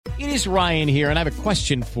It is Ryan here, and I have a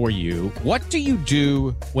question for you. What do you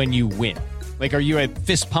do when you win? Like, are you a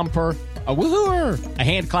fist pumper, a woohooer, a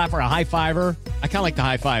hand clapper, a high fiver? I kind of like the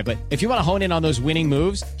high five, but if you want to hone in on those winning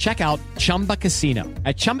moves, check out Chumba Casino.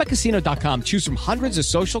 At ChumbaCasino.com, choose from hundreds of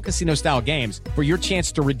social casino-style games for your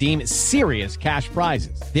chance to redeem serious cash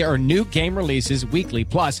prizes. There are new game releases weekly,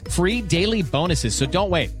 plus free daily bonuses. So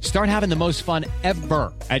don't wait. Start having the most fun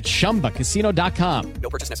ever at ChumbaCasino.com. No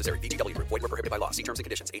purchase necessary. VGW Group. Void where prohibited by law. See terms and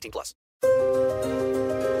conditions. 18+.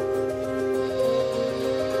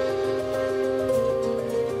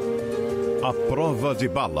 A prova de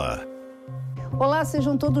bala. Olá,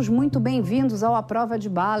 sejam todos muito bem-vindos ao A Prova de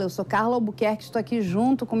Bala. Eu sou Carla Albuquerque, estou aqui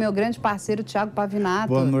junto com meu grande parceiro Thiago Pavinato.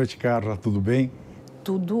 Boa noite, Carla. Tudo bem?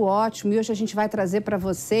 Tudo ótimo. E hoje a gente vai trazer para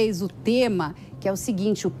vocês o tema que é o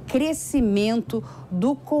seguinte: o crescimento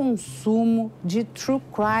do consumo de true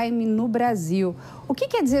crime no Brasil. O que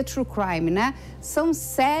quer dizer true crime, né? São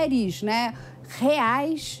séries, né,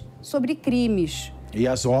 reais sobre crimes. E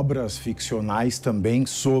as obras ficcionais também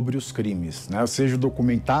sobre os crimes, né? Seja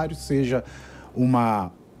documentário, seja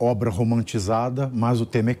uma obra romantizada, mas o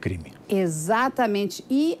tema é crime. Exatamente.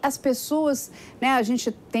 E as pessoas, né, a gente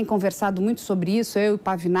tem conversado muito sobre isso, eu e o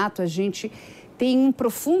Pavinato, a gente tem um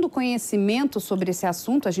profundo conhecimento sobre esse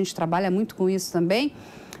assunto, a gente trabalha muito com isso também,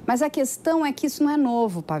 mas a questão é que isso não é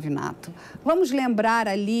novo, Pavinato. Vamos lembrar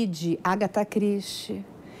ali de Agatha Christie,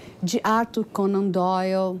 de Arthur Conan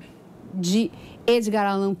Doyle, de Edgar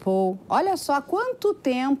Allan Poe. Olha só há quanto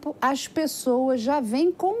tempo as pessoas já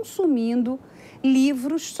vêm consumindo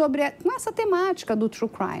livros com essa temática do true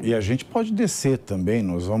crime. E a gente pode descer também,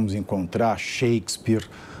 nós vamos encontrar Shakespeare,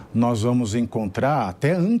 nós vamos encontrar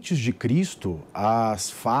até antes de Cristo as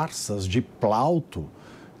farsas de Plauto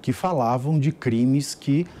que falavam de crimes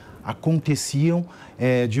que aconteciam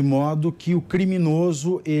de modo que o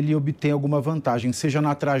criminoso ele obtém alguma vantagem, seja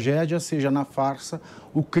na tragédia, seja na farsa.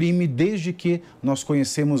 O crime, desde que nós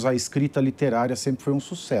conhecemos a escrita literária, sempre foi um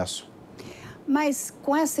sucesso. Mas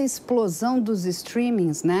com essa explosão dos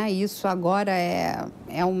streamings, né, isso agora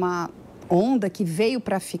é uma onda que veio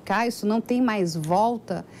para ficar, isso não tem mais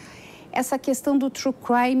volta. Essa questão do true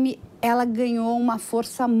crime, ela ganhou uma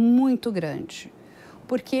força muito grande,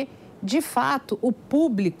 porque de fato, o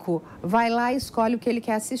público vai lá e escolhe o que ele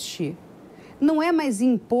quer assistir. Não é mais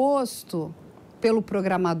imposto pelo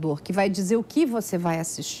programador, que vai dizer o que você vai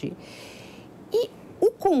assistir. E o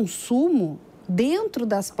consumo dentro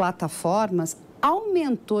das plataformas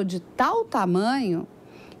aumentou de tal tamanho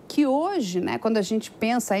que hoje, né, quando a gente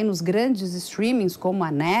pensa aí nos grandes streamings, como a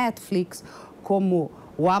Netflix, como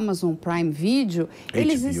o Amazon Prime Video,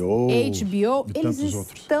 eles estão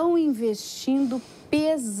investindo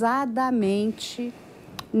pesadamente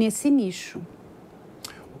nesse nicho.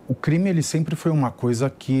 O crime, ele sempre foi uma coisa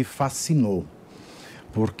que fascinou,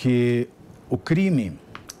 porque o crime,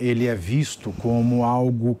 ele é visto como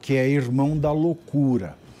algo que é irmão da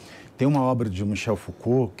loucura. Tem uma obra de Michel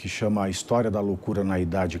Foucault que chama A História da Loucura na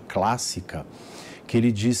Idade Clássica, que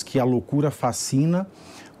ele diz que a loucura fascina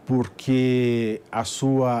porque a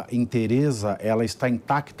sua inteireza, ela está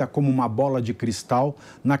intacta como uma bola de cristal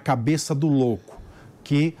na cabeça do louco,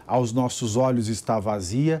 que aos nossos olhos está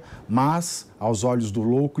vazia, mas aos olhos do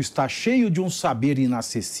louco está cheio de um saber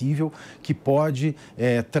inacessível que pode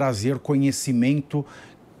trazer conhecimento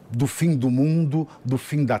do fim do mundo, do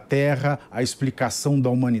fim da terra, a explicação da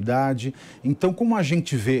humanidade. Então, como a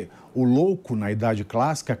gente vê o louco na Idade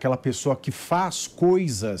Clássica, aquela pessoa que faz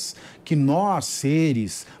coisas que nós,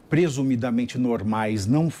 seres presumidamente normais,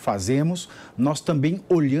 não fazemos, nós também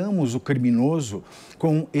olhamos o criminoso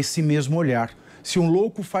com esse mesmo olhar. Se um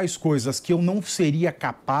louco faz coisas que eu não seria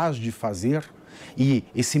capaz de fazer, e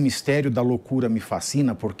esse mistério da loucura me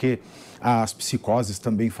fascina, porque as psicoses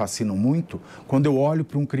também fascinam muito, quando eu olho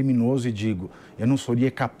para um criminoso e digo, eu não seria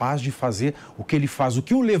capaz de fazer o que ele faz, o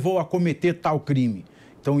que o levou a cometer tal crime.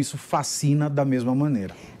 Então isso fascina da mesma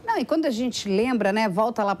maneira. Não, e quando a gente lembra, né,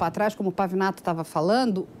 volta lá para trás, como o Pavinato estava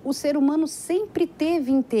falando, o ser humano sempre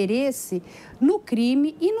teve interesse no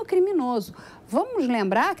crime e no criminoso. Vamos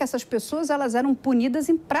lembrar que essas pessoas, elas eram punidas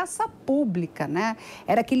em praça pública, né?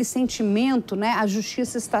 Era aquele sentimento, né, a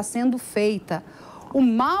justiça está sendo feita. O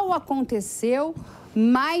mal aconteceu,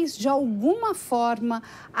 mas de alguma forma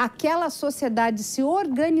aquela sociedade se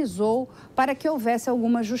organizou para que houvesse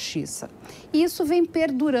alguma justiça. E isso vem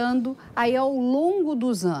perdurando aí ao longo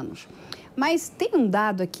dos anos. Mas tem um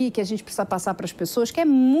dado aqui que a gente precisa passar para as pessoas que é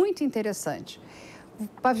muito interessante.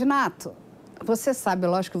 Pavinato, você sabe,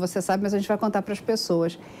 lógico que você sabe, mas a gente vai contar para as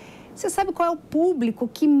pessoas. Você sabe qual é o público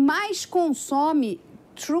que mais consome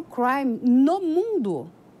true crime no mundo?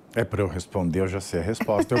 É para eu responder, eu já sei a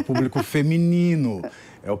resposta. É o público feminino.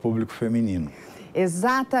 É o público feminino.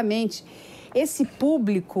 Exatamente. Esse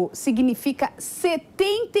público significa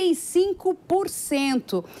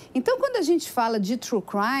 75%. Então, quando a gente fala de true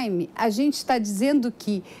crime, a gente está dizendo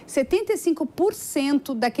que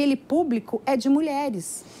 75% daquele público é de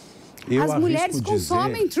mulheres. As mulheres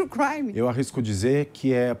consomem true crime. Eu arrisco dizer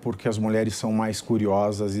que é porque as mulheres são mais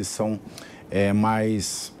curiosas e são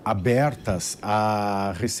mais abertas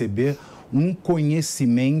a receber um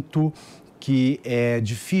conhecimento que é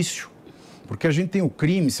difícil. Porque a gente tem o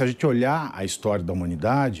crime, se a gente olhar a história da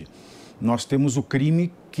humanidade, nós temos o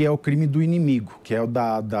crime que é o crime do inimigo, que é o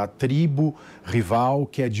da tribo rival,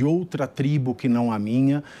 que é de outra tribo que não a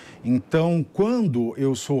minha. Então, quando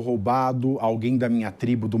eu sou roubado, alguém da minha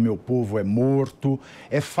tribo, do meu povo é morto,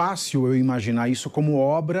 é fácil eu imaginar isso como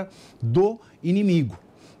obra do inimigo.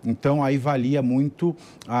 Então, aí valia muito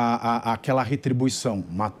aquela retribuição.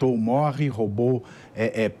 Matou, morre, roubou,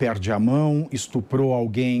 perde a mão, estuprou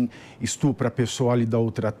alguém, estupra a pessoa ali da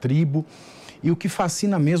outra tribo. E o que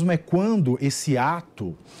fascina mesmo é quando esse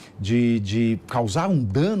ato de causar um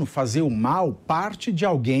dano, fazer o mal, parte de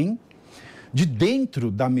alguém de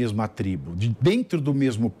dentro da mesma tribo, de dentro do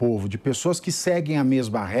mesmo povo, de pessoas que seguem a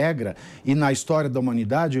mesma regra. E na história da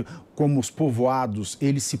humanidade, como os povoados,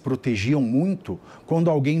 eles se protegiam muito, quando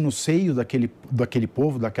alguém no seio daquele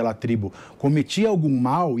povo, daquela tribo, cometia algum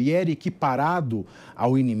mal e era equiparado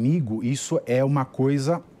ao inimigo, isso é uma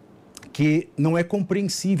coisa que não é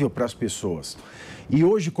compreensível para as pessoas. E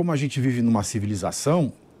hoje, como a gente vive numa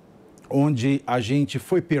civilização onde a gente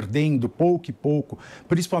foi perdendo pouco e pouco,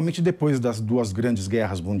 principalmente depois das duas grandes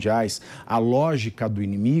guerras mundiais, a lógica do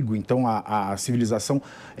inimigo, então a civilização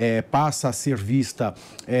passa a ser vista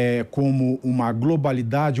como uma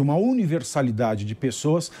globalidade, uma universalidade de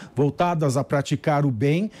pessoas voltadas a praticar o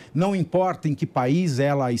bem, não importa em que país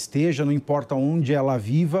ela esteja, não importa onde ela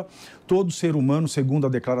viva. Todo ser humano, segundo a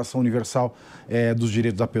Declaração Universal dos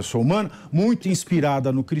Direitos da Pessoa Humana, muito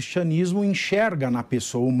inspirada no cristianismo, enxerga na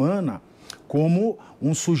pessoa humana como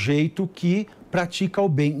um sujeito que pratica o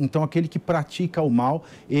bem. Então, aquele que pratica o mal,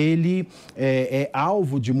 ele é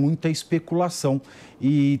alvo de muita especulação.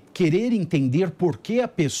 E querer entender por que a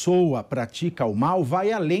pessoa pratica o mal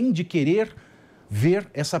vai além de querer ver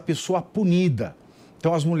essa pessoa punida.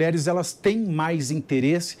 Então, as mulheres, elas têm mais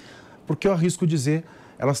interesse, porque eu arrisco dizer,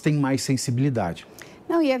 elas têm mais sensibilidade.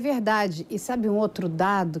 Não, e é verdade. E sabe um outro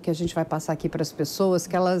dado que a gente vai passar aqui para as pessoas,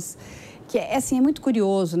 que é muito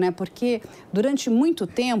curioso, né? Porque durante muito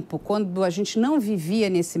tempo, quando a gente não vivia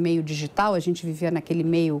nesse meio digital, a gente vivia naquele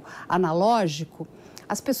meio analógico,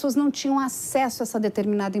 as pessoas não tinham acesso a essa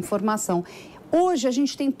determinada informação. Hoje a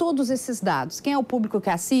gente tem todos esses dados. Quem é o público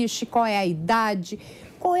que assiste, qual é a idade,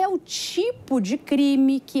 qual é o tipo de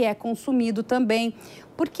crime que é consumido também.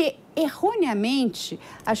 Porque, erroneamente,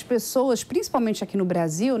 as pessoas, principalmente aqui no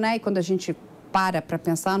Brasil, né, e quando a gente para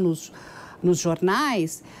pensar nos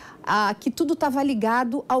jornais, que tudo estava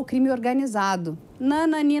ligado ao crime organizado.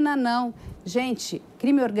 Nananina, não. Gente,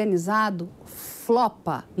 crime organizado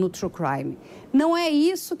flopa no true crime. Não é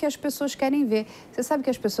isso que as pessoas querem ver. Você sabe o que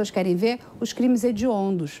as pessoas querem ver? Os crimes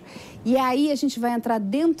hediondos. E aí a gente vai entrar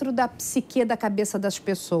dentro da psique da cabeça das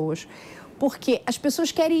pessoas. Porque as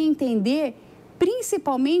pessoas querem entender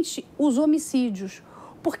principalmente os homicídios.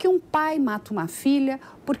 Porque um pai mata uma filha,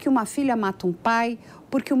 porque uma filha mata um pai,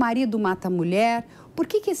 porque o marido mata a mulher. Por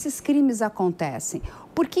que esses crimes acontecem?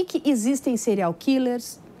 Por que existem serial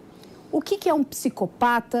killers? O que é um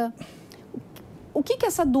psicopata? O que é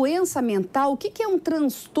essa doença mental? O que é um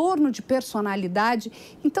transtorno de personalidade?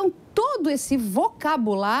 Então, todo esse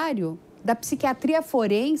vocabulário da psiquiatria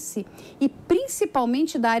forense e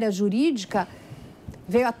principalmente da área jurídica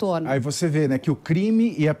veio à tona. Aí você vê, né, que o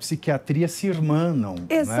crime e a psiquiatria se irmanam.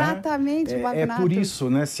 Exatamente, né? É por isso,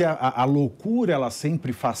 né, se a loucura ela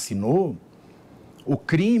sempre fascinou, o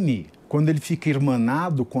crime, quando ele fica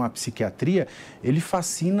irmanado com a psiquiatria, ele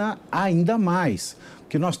fascina ainda mais.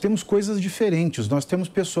 Porque nós temos coisas diferentes, nós temos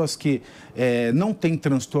pessoas que não têm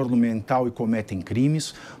transtorno mental e cometem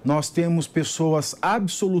crimes, nós temos pessoas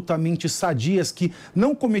absolutamente sadias que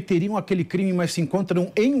não cometeriam aquele crime, mas se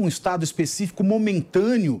encontram em um estado específico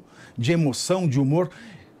momentâneo de emoção, de humor,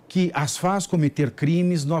 que as faz cometer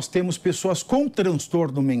crimes. Nós temos pessoas com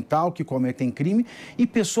transtorno mental que cometem crime e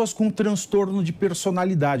pessoas com transtorno de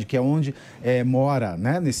personalidade, que é onde mora,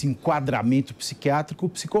 né, nesse enquadramento psiquiátrico, o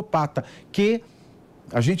psicopata, que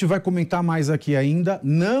A gente vai comentar mais aqui ainda,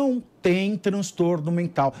 não tem transtorno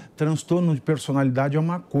mental. Transtorno de personalidade é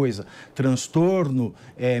uma coisa, transtorno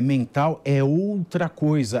mental é outra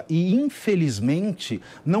coisa. E, infelizmente,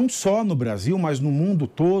 não só no Brasil, mas no mundo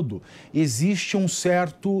todo, existe um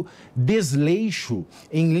certo desleixo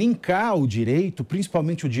em linkar o direito,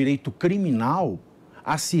 principalmente o direito criminal,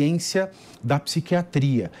 à ciência da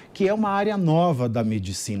psiquiatria, que é uma área nova da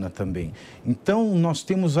medicina também. Então, nós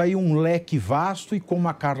temos aí um leque vasto e, como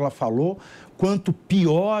a Carla falou, quanto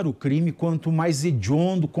pior o crime, quanto mais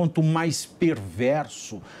hediondo, quanto mais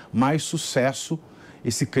perverso, mais sucesso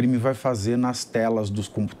esse crime vai fazer nas telas dos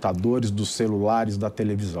computadores, dos celulares, da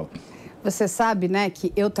televisão. Você sabe, né,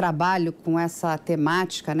 que eu trabalho com essa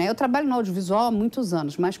temática, né? Eu trabalho no audiovisual há muitos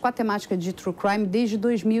anos, mas com a temática de True Crime desde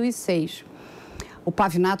 2006. O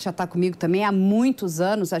Pavinato já está comigo também há muitos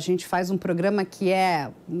anos. A gente faz um programa que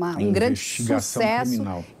é um grande sucesso,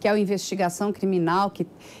 criminal. Que é o Investigação Criminal, que,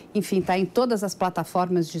 enfim, está em todas as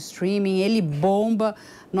plataformas de streaming. Ele bomba.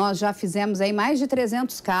 Nós já fizemos aí mais de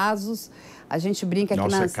 300 casos. A gente brinca aqui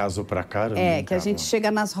Nossa, é caso pra caramba. Que a gente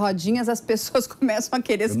chega nas rodinhas, as pessoas começam a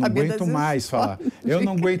querer saber das histórias. Eu não aguento mais falar. Eu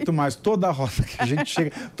não aguento mais. Toda a roda que a gente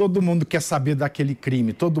chega, todo mundo quer saber daquele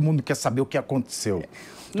crime, todo mundo quer saber o que aconteceu.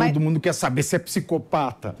 Todo mundo quer saber se é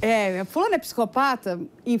psicopata. Fulano é psicopata?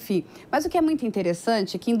 Enfim. Mas o que é muito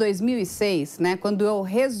interessante é que em 2006, né, quando eu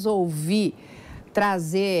resolvi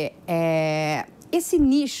trazer esse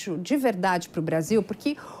nicho de verdade para o Brasil,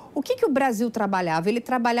 porque o que o Brasil trabalhava? Ele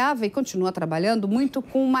trabalhava e continua trabalhando muito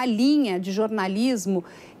com uma linha de jornalismo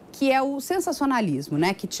que é o sensacionalismo,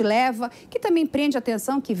 né? Que te leva, que também prende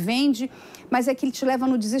atenção, que vende, mas é que ele te leva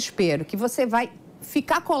no desespero, que você vai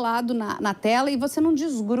ficar colado na tela e você não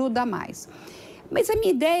desgruda mais. Mas a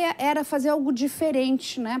minha ideia era fazer algo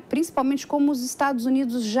diferente, né? Principalmente como os Estados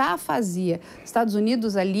Unidos já fazia. Estados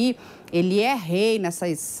Unidos ali, ele é rei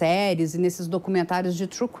nessas séries e nesses documentários de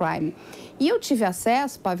true crime. E eu tive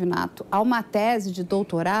acesso, Pavinato, a uma tese de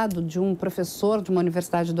doutorado de um professor de uma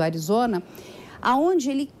universidade do Arizona,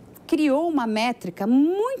 aonde ele criou uma métrica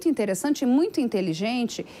muito interessante e muito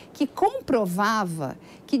inteligente que comprovava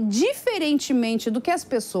que, diferentemente do que as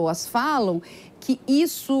pessoas falam, que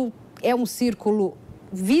isso é um círculo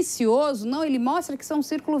vicioso, não, ele mostra que isso é um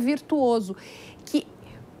círculo virtuoso. Que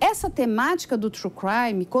essa temática do true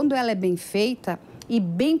crime, quando ela é bem feita e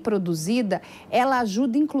bem produzida, ela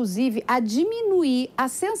ajuda, inclusive, a diminuir a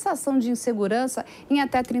sensação de insegurança em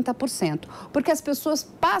até 30%. Porque as pessoas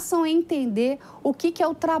passam a entender o que é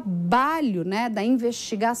o trabalho, né, da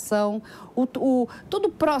investigação, todo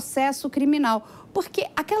o processo criminal. Porque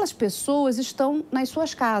aquelas pessoas estão nas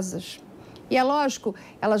suas casas. E é lógico,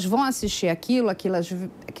 elas vão assistir aquilo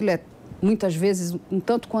é muitas vezes um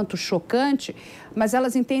tanto quanto chocante, mas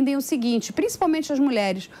elas entendem o seguinte, principalmente as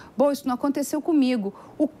mulheres: bom, isso não aconteceu comigo.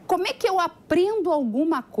 Como é que eu aprendo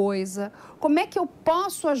alguma coisa? Como é que eu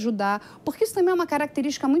posso ajudar? Porque isso também é uma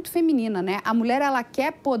característica muito feminina, né? A mulher, ela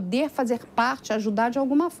quer poder fazer parte, ajudar de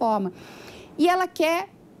alguma forma. E ela quer...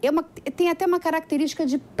 tem até uma característica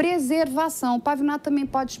de preservação. O Pavinato também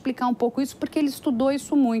pode explicar um pouco isso, porque ele estudou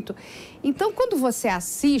isso muito. Então, quando você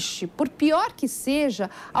assiste, por pior que seja,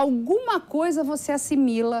 alguma coisa você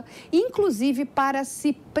assimila, inclusive para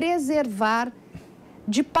se preservar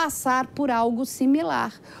de passar por algo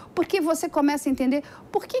similar. Porque você começa a entender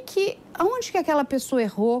aonde que aquela pessoa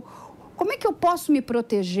errou, como é que eu posso me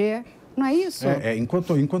proteger, não é isso?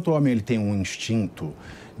 Enquanto o homem ele tem um instinto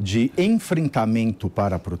de enfrentamento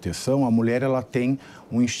para a proteção, a mulher ela tem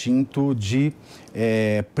um instinto de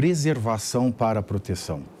preservação para a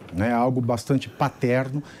proteção, né? Algo bastante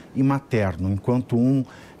paterno e materno, enquanto um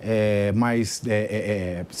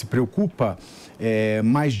se preocupa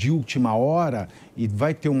mais de última hora e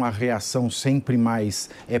vai ter uma reação sempre mais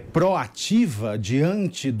proativa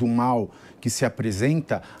diante do mal que se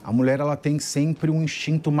apresenta, a mulher ela tem sempre um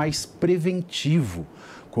instinto mais preventivo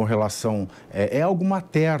com relação... É algo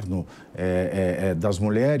materno das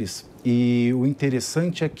mulheres, e o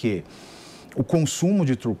interessante é que o consumo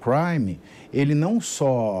de true crime, ele não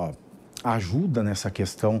só ajuda nessa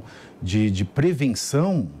questão de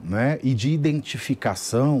prevenção, né, e de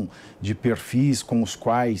identificação de perfis com os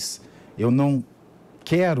quais eu não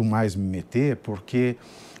quero mais me meter, porque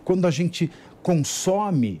quando a gente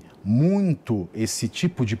consome muito esse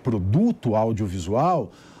tipo de produto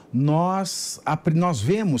audiovisual, nós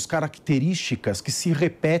vemos características que se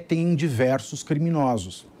repetem em diversos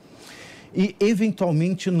criminosos. E,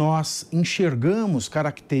 eventualmente, nós enxergamos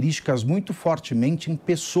características muito fortemente em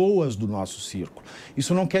pessoas do nosso círculo.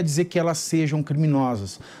 Isso não quer dizer que elas sejam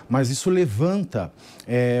criminosas, mas isso levanta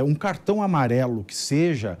um cartão amarelo que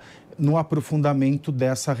seja no aprofundamento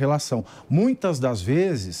dessa relação. Muitas das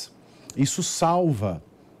vezes, isso salva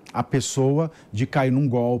a pessoa de cair num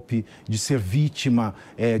golpe, de ser vítima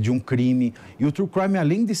de um crime. E o True Crime,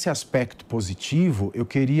 além desse aspecto positivo, eu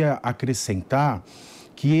queria acrescentar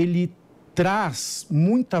que ele traz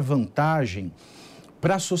muita vantagem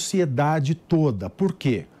para a sociedade toda. Por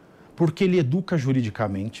quê? Porque ele educa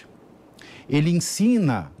juridicamente, ele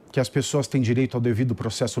ensina que as pessoas têm direito ao devido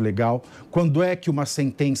processo legal, quando é que uma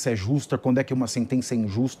sentença é justa, quando é que uma sentença é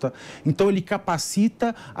injusta. Então, ele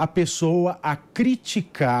capacita a pessoa a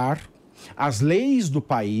criticar as leis do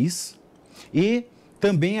país e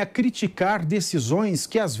também a criticar decisões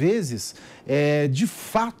que, às vezes, de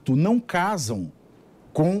fato, não casam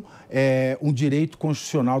com um direito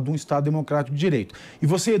constitucional de um Estado democrático de direito. E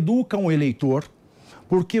você educa um eleitor,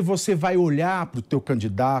 porque você vai olhar para o teu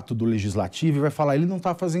candidato do legislativo e vai falar, ele não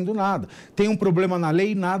está fazendo nada. Tem um problema na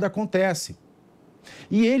lei e nada acontece.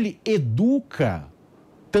 E ele educa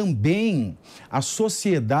também a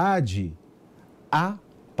sociedade a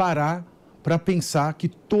parar para pensar que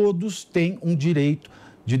todos têm um direito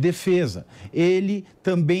de defesa. Ele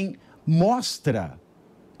também mostra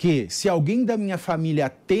que se alguém da minha família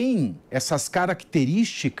tem essas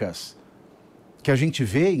características que a gente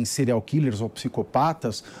vê em serial killers ou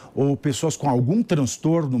psicopatas ou pessoas com algum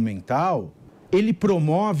transtorno mental, ele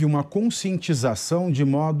promove uma conscientização de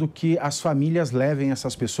modo que as famílias levem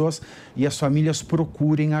essas pessoas e as famílias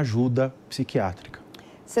procurem ajuda psiquiátrica.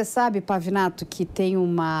 Você sabe, Pavinato, que tem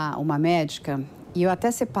uma médica, e eu até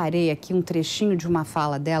separei aqui um trechinho de uma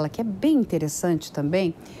fala dela, que é bem interessante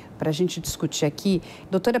também, para a gente discutir aqui.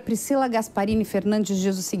 Doutora Priscila Gasparini Fernandes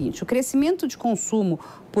diz o seguinte: o crescimento de consumo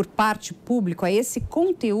por parte pública a esse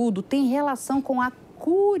conteúdo tem relação com a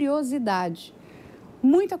curiosidade.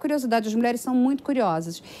 Muita curiosidade, as mulheres são muito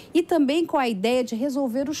curiosas. E também com a ideia de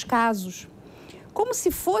resolver os casos, como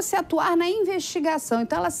se fosse atuar na investigação.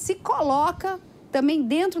 Então, ela se coloca também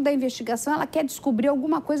dentro da investigação, ela quer descobrir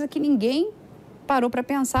alguma coisa que ninguém parou para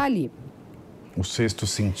pensar ali. O sexto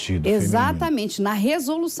sentido. Exatamente, feminino. Na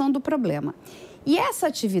resolução do problema. E essa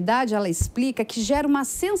atividade, ela explica que gera uma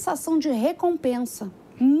sensação de recompensa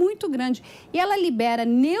muito grande. E ela libera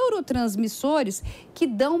neurotransmissores que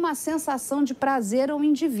dão uma sensação de prazer ao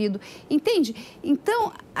indivíduo. Entende?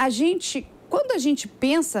 Então, quando a gente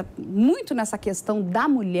pensa muito nessa questão da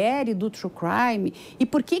mulher e do true crime, e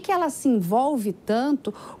por que ela se envolve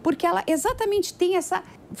tanto, porque ela exatamente tem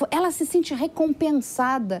ela se sente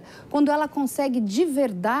recompensada quando ela consegue de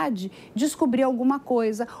verdade descobrir alguma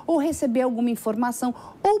coisa, ou receber alguma informação,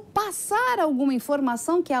 ou passar alguma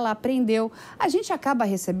informação que ela aprendeu. A gente acaba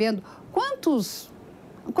recebendo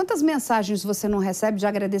quantas mensagens você não recebe de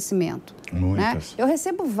agradecimento? Muitas. Né? Eu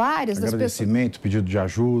recebo várias das pessoas. Agradecimento, pedido de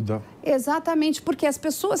ajuda. Exatamente, porque as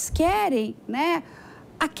pessoas querem, né,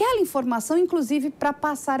 aquela informação, inclusive, para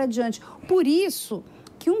passar adiante. Por isso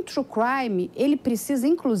que um true crime, ele precisa,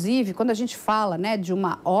 inclusive, quando a gente fala, né, de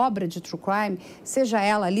uma obra de true crime, seja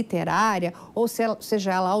ela literária ou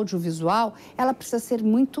seja ela audiovisual, ela precisa ser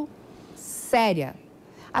muito séria.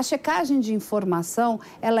 A checagem de informação,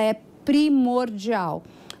 ela é primordial.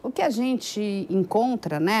 O que a gente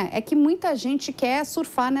encontra, né, é que muita gente quer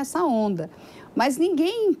surfar nessa onda, mas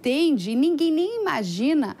ninguém entende, ninguém nem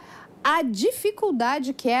imagina a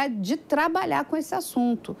dificuldade que é de trabalhar com esse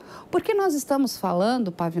assunto. Porque nós estamos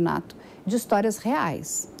falando, Pavinato, de histórias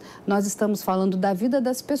reais. Nós estamos falando da vida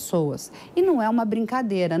das pessoas. E não é uma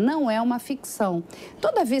brincadeira, não é uma ficção.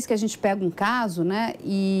 Toda vez que a gente pega um caso, né,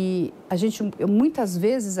 e eu muitas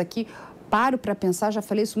vezes aqui paro para pensar, já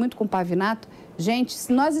falei isso muito com o Pavinato, gente,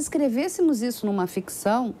 se nós escrevêssemos isso numa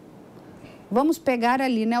ficção, vamos pegar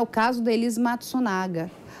ali, né, o caso da Elise Matsunaga.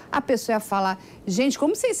 A pessoa ia falar, gente,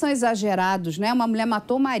 como vocês são exagerados, né? Uma mulher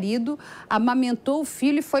matou o marido, amamentou o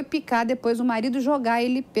filho e foi picar depois o marido, jogar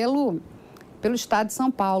ele pelo estado de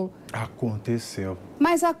São Paulo. Aconteceu.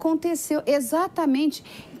 Mas aconteceu, exatamente.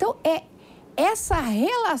 Então, é essa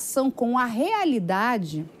relação com a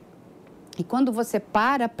realidade, e quando você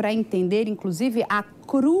para entender, inclusive, a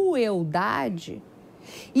crueldade,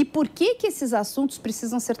 e por que esses assuntos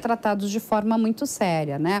precisam ser tratados de forma muito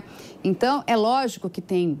séria, né? Então, é lógico que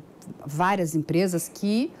tem várias empresas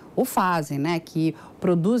que o fazem, né? Que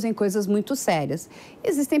produzem coisas muito sérias.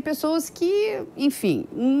 Existem pessoas que, enfim,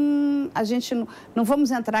 a gente não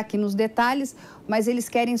vamos entrar aqui nos detalhes, mas eles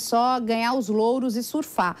querem só ganhar os louros e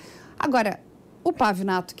surfar. Agora, o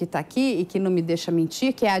Pavinato que está aqui e que não me deixa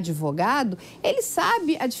mentir, que é advogado, ele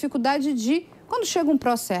sabe a dificuldade de, quando chega um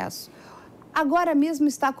processo. Agora mesmo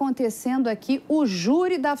está acontecendo aqui o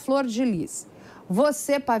júri da Flor de Lis.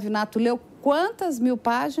 Você, Pavinato, leu quantas mil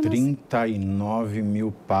páginas? 39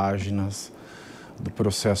 mil páginas do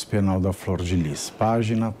processo penal da Flor de Lis,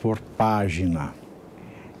 página por página.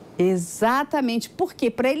 Exatamente,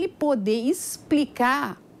 porque para ele poder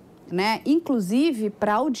explicar, né, inclusive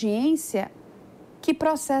para a audiência, que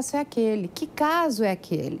processo é aquele, que caso é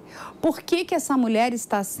aquele, por que que essa mulher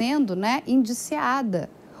está sendo, né, indiciada,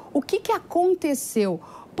 o que aconteceu,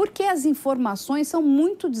 porque as informações são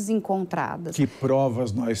muito desencontradas. Que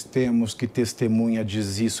provas nós temos, que testemunha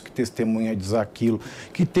diz isso, que testemunha diz aquilo,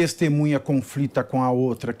 que testemunha conflita com a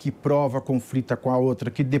outra, que prova conflita com a outra,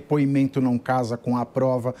 que depoimento não casa com a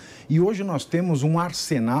prova. E hoje nós temos um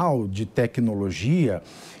arsenal de tecnologia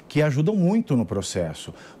que ajudam muito no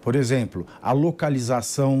processo. Por exemplo, a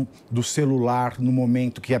localização do celular no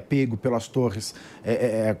momento que é pego pelas torres,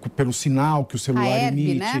 pelo sinal que o celular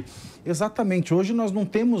emite. Né? Exatamente. Hoje nós não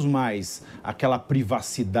temos mais aquela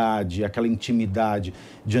privacidade, aquela intimidade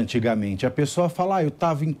de antigamente. A pessoa fala, eu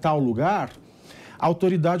estava em tal lugar, a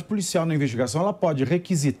autoridade policial na investigação ela pode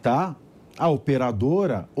requisitar a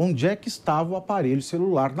operadora onde é que estava o aparelho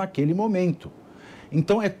celular naquele momento.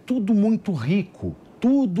 Então é tudo muito rico.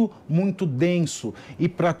 Tudo muito denso, e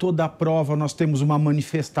para toda a prova nós temos uma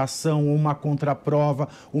manifestação, uma contraprova,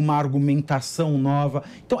 uma argumentação nova.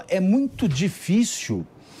 Então é muito difícil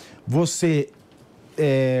você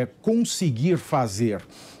conseguir fazer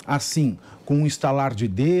assim, com um estalar de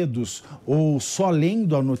dedos ou só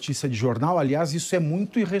lendo a notícia de jornal. Aliás, isso é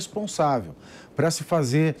muito irresponsável. Para se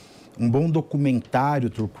fazer um bom documentário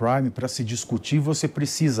True Crime, para se discutir, você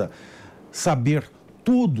precisa saber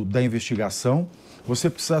tudo da investigação,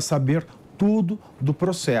 você precisa saber tudo do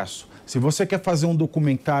processo. Se você quer fazer um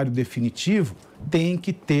documentário definitivo, tem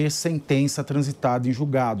que ter sentença transitada em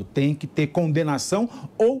julgado, tem que ter condenação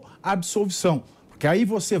ou absolvição. Porque aí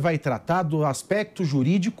você vai tratar do aspecto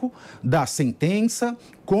jurídico da sentença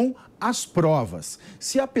com as provas.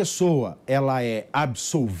 Se a pessoa ela é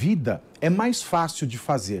absolvida, é mais fácil de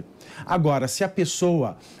fazer. Agora, se a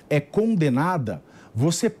pessoa é condenada,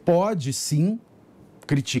 você pode sim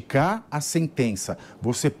criticar a sentença,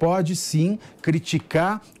 você pode sim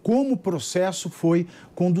criticar como o processo foi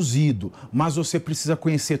conduzido, mas você precisa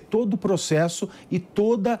conhecer todo o processo e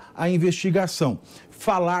toda a investigação.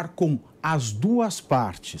 Falar com as duas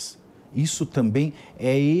partes, isso também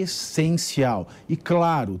é essencial. E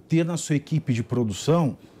claro, ter na sua equipe de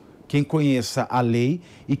produção quem conheça a lei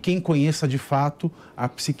e quem conheça de fato a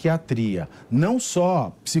psiquiatria. Não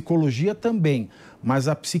só psicologia também, mas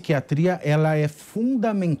a psiquiatria ela é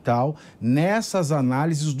fundamental nessas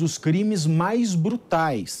análises dos crimes mais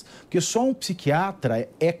brutais, porque só um psiquiatra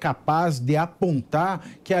é capaz de apontar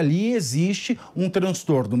que ali existe um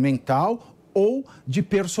transtorno mental ou de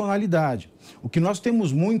personalidade. O que nós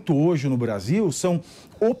temos muito hoje no Brasil são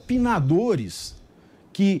opinadores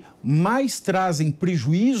que mais trazem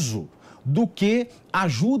prejuízo do que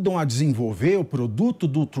ajudam a desenvolver o produto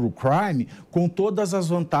do True Crime com todas as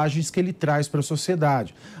vantagens que ele traz para a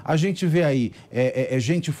sociedade. A gente vê aí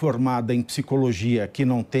gente formada em psicologia que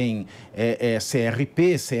não tem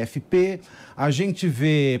CRP, CFP, a gente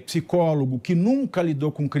vê psicólogo que nunca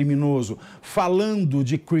lidou com criminoso falando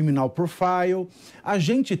de criminal profile, a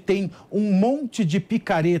gente tem um monte de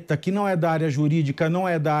picareta que não é da área jurídica, não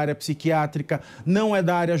é da área psiquiátrica, não é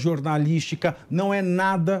da área jornalística, não é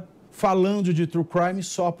nada falando de True Crime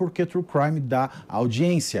só porque True Crime dá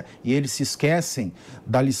audiência. E eles se esquecem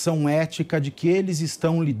da lição ética de que eles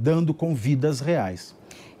estão lidando com vidas reais.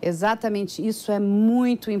 Exatamente, isso é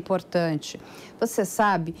muito importante. Você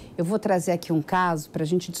sabe, eu vou trazer aqui um caso para a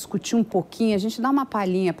gente discutir um pouquinho, a gente dá uma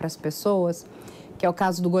palhinha para as pessoas, que é o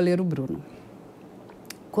caso do goleiro Bruno.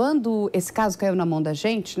 Quando esse caso caiu na mão da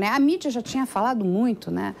gente, né, a mídia já tinha falado muito,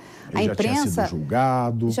 né? A imprensa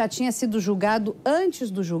já tinha sido julgado antes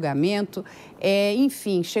do julgamento.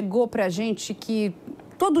 Enfim, chegou para a gente que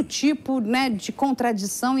todo tipo, né, de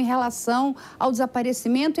contradição em relação ao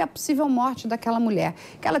desaparecimento e à possível morte daquela mulher.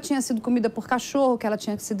 Que ela tinha sido comida por cachorro, que ela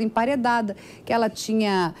tinha sido emparedada, que ela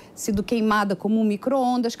tinha sido queimada como um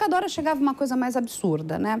micro-ondas. Cada hora chegava uma coisa mais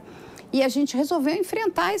absurda, né? E a gente resolveu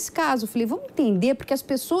enfrentar esse caso. Falei, vamos entender, porque as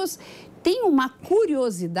pessoas têm uma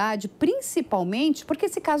curiosidade, principalmente porque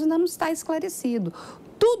esse caso ainda não está esclarecido.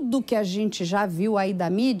 Tudo que a gente já viu aí da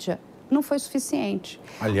mídia não foi suficiente.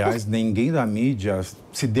 Aliás, ninguém da mídia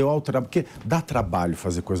se deu ao trabalho, porque dá trabalho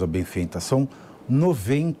fazer coisa bem feita. São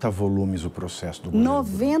 90 volumes o processo do goleiro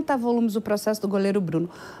 90 Bruno. Volumes o processo do goleiro Bruno.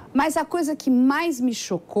 Mas a coisa que mais me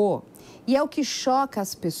chocou, e é o que choca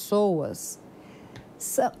as pessoas,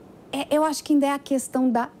 eu acho que ainda é a questão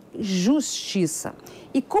da justiça.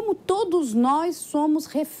 E como todos nós somos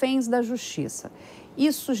reféns da justiça.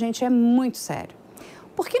 Isso, gente, é muito sério.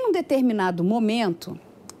 Porque num determinado momento,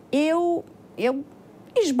 eu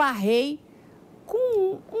esbarrei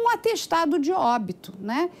com um atestado de óbito,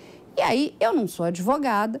 né? E aí, eu não sou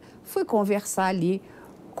advogada, fui conversar ali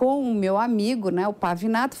com o meu amigo, né, o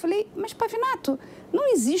Pavinato, falei, mas Pavinato,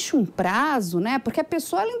 não existe um prazo, né? Porque a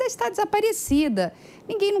pessoa ainda está desaparecida,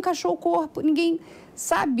 ninguém nunca achou o corpo, ninguém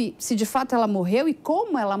sabe se de fato ela morreu e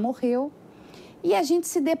como ela morreu. E a gente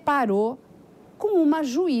se deparou com uma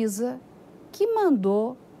juíza que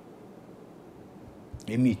mandou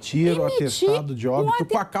emitir o atestado de óbito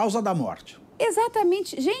com a causa da morte.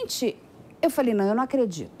 Exatamente. Gente, eu falei, não, eu não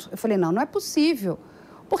acredito. Eu falei, não, não é possível.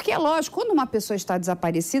 Porque é lógico, quando uma pessoa está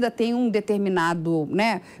desaparecida, tem um determinado,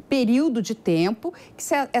 né, período de tempo que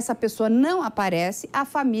se essa pessoa não aparece, a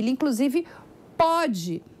família, inclusive,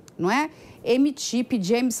 pode, não é,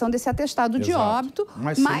 pedir a emissão desse atestado de óbito.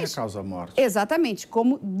 Mas sem a causa-morte. Exatamente,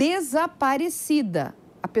 como desaparecida.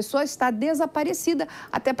 A pessoa está desaparecida,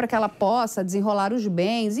 até para que ela possa desenrolar os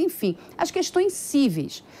bens, enfim, as questões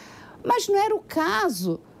cíveis. Mas não era o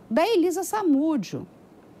caso da Elisa Samúdio.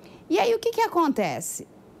 E aí, o que acontece?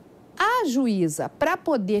 A juíza, para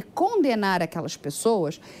poder condenar aquelas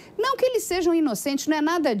pessoas, não que eles sejam inocentes, não é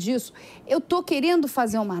nada disso. Eu estou querendo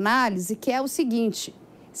fazer uma análise que é o seguinte: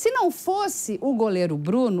 se não fosse o goleiro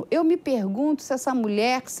Bruno, eu me pergunto se essa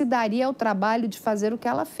mulher se daria ao trabalho de fazer o que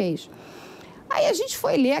ela fez. Aí a gente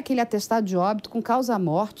foi ler aquele atestado de óbito com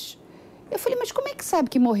causa-morte. Eu falei, mas como é que sabe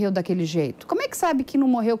que morreu daquele jeito? Como é que sabe que não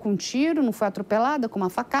morreu com um tiro, não foi atropelada com uma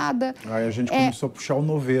facada? Aí a gente começou a puxar o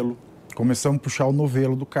novelo. Começamos a puxar o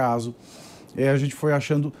novelo do caso. E a gente foi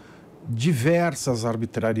achando diversas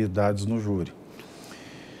arbitrariedades no júri.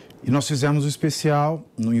 E nós fizemos o especial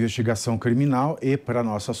no Investigação Criminal e, para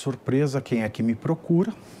nossa surpresa, quem é que me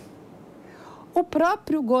procura? O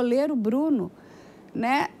próprio goleiro Bruno,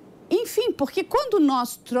 né? Enfim, porque quando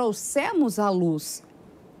nós trouxemos à luz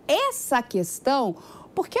essa questão,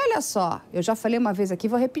 porque olha só, eu já falei uma vez aqui,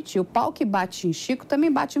 vou repetir, o pau que bate em Chico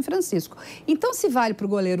também bate em Francisco. Então, se vale para o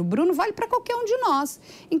goleiro Bruno, vale para qualquer um de nós.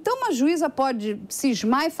 Então, uma juíza pode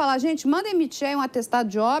cismar e falar, gente, manda emitir aí um atestado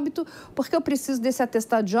de óbito, porque eu preciso desse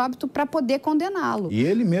atestado de óbito para poder condená-lo. E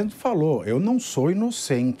ele mesmo falou, eu não sou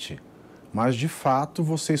inocente, mas, de fato,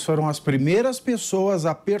 vocês foram as primeiras pessoas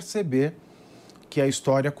a perceber que a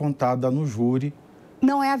história contada no júri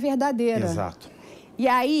não é a verdadeira. Exato. E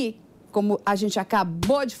aí, como a gente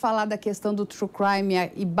acabou de falar da questão do true crime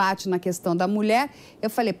e bate na questão da mulher, eu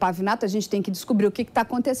falei, Pavinato, a gente tem que descobrir o que está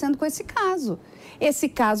acontecendo com esse caso. Esse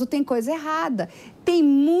caso tem coisa errada, tem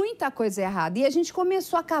muita coisa errada. E a gente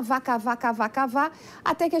começou a cavar,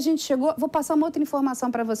 até que a gente chegou... Vou passar uma outra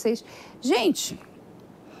informação para vocês. Gente,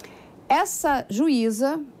 essa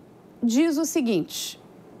juíza diz o seguinte,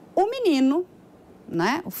 o menino,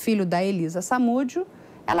 né, o filho da Elisa Samúdio,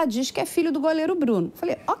 ela diz que é filho do goleiro Bruno.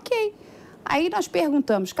 Falei, ok. Aí nós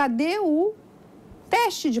perguntamos, cadê o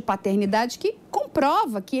teste de paternidade que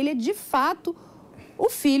comprova que ele é, de fato, o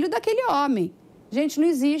filho daquele homem? Gente, não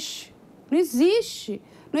existe. Não existe.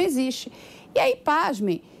 Não existe. E aí,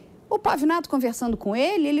 pasmem, o Pavinato conversando com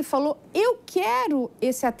ele, ele falou, eu quero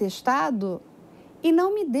esse atestado e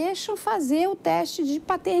não me deixam fazer o teste de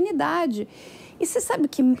paternidade. E você sabe o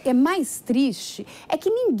que é mais triste? É que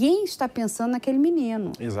ninguém está pensando naquele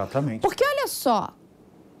menino. Exatamente. Porque olha só.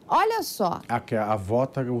 A avó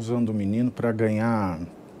está usando o menino para ganhar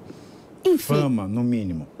fama, no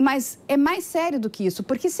mínimo. Mas é mais sério do que isso,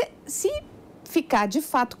 porque se ficar de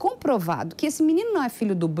fato comprovado que esse menino não é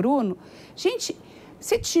filho do Bruno, gente,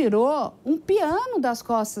 você tirou um piano das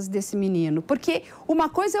costas desse menino. Porque uma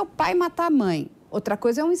coisa é o pai matar a mãe. Outra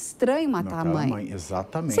coisa é um estranho matar a mãe.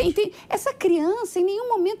 Exatamente. Você entende? Essa criança em nenhum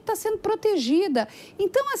momento está sendo protegida.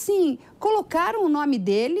 Então, assim, colocaram o nome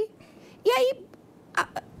dele. E aí,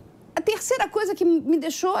 a terceira coisa que me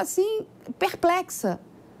deixou, assim, perplexa.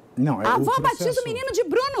 Não, a avó batiza o menino de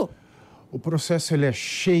Bruno. O processo, ele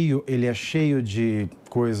é cheio de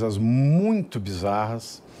coisas muito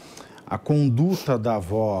bizarras. A conduta da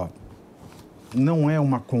avó não é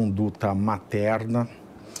uma conduta materna.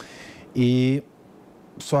 E...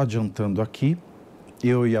 Só adiantando aqui,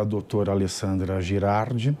 eu e a doutora Alessandra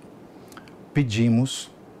Girardi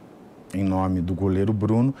pedimos, em nome do goleiro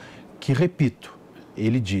Bruno, que, repito,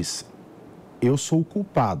 ele diz, eu sou o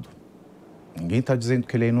culpado, ninguém está dizendo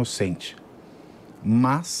que ele é inocente,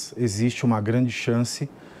 mas existe uma grande chance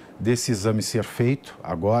desse exame ser feito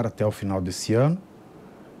agora, até o final desse ano,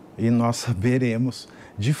 e nós saberemos,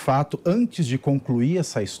 de fato, antes de concluir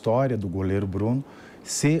essa história do goleiro Bruno,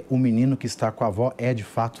 se o menino que está com a avó é de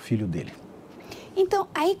fato filho dele. Então,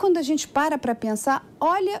 aí quando a gente para pensar,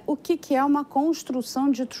 olha o que é uma construção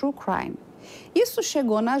de true crime. Isso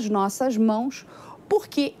chegou nas nossas mãos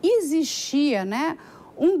porque existia, né,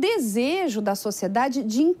 um desejo da sociedade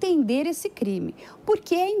de entender esse crime.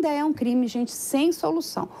 Porque ainda é um crime, gente, sem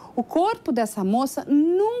solução. O corpo dessa moça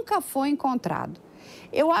nunca foi encontrado.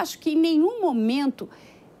 Eu acho que em nenhum momento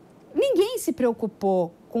ninguém se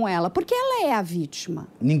preocupou com ela, porque ela é a vítima.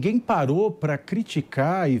 Ninguém parou para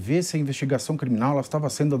criticar e ver se a investigação criminal ela estava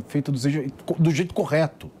sendo feita do jeito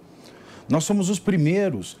correto. Nós somos os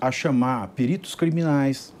primeiros a chamar peritos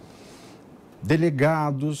criminais,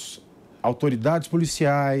 delegados, autoridades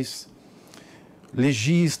policiais,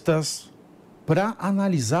 legistas, para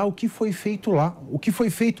analisar o que foi feito lá. O que foi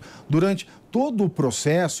feito durante todo o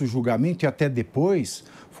processo, o julgamento e até depois,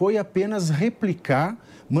 foi apenas replicar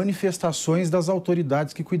manifestações das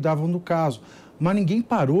autoridades que cuidavam do caso. Mas ninguém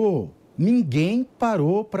parou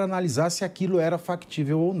para analisar se aquilo era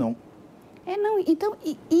factível ou não. Então,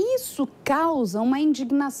 isso causa uma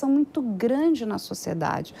indignação muito grande na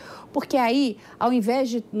sociedade. Porque aí, ao invés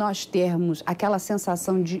de nós termos aquela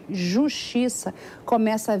sensação de justiça,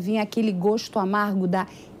 começa a vir aquele gosto amargo da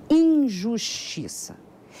injustiça.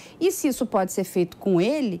 E se isso pode ser feito com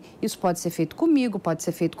ele, isso pode ser feito comigo, pode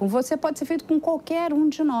ser feito com você, pode ser feito com qualquer um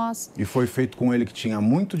de nós. E foi feito com ele que tinha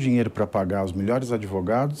muito dinheiro para pagar os melhores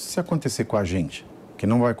advogados, se acontecer com a gente, que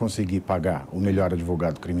não vai conseguir pagar o melhor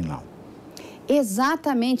advogado criminal.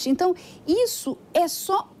 Exatamente. Então, isso é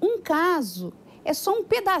só um caso, é só um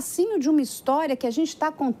pedacinho de uma história que a gente está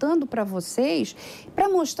contando para vocês para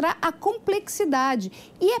mostrar a complexidade.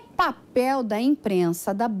 E é papel da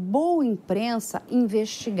imprensa, da boa imprensa,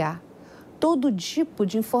 investigar todo tipo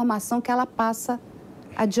de informação que ela passa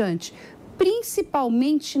adiante,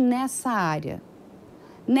 principalmente nessa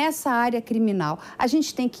área criminal. A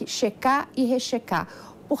gente tem que checar e rechecar,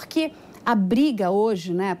 porque a briga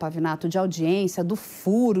hoje, né, Pavinato, de audiência, do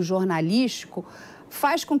furo jornalístico,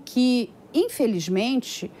 faz com que,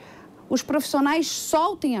 infelizmente, os profissionais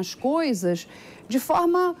soltem as coisas de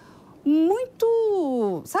forma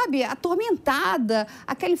muito, sabe, atormentada.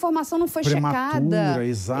 Aquela informação não foi checada.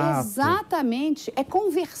 Exato. Exatamente. É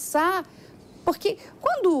conversar. Porque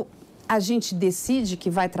quando a gente decide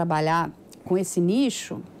que vai trabalhar com esse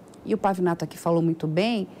nicho, e o Pavinato aqui falou muito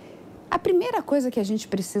bem, a primeira coisa que a gente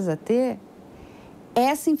precisa ter é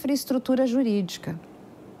essa infraestrutura jurídica.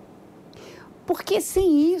 Porque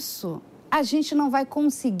sem isso, a gente não vai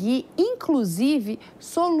conseguir, inclusive,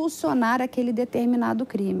 solucionar aquele determinado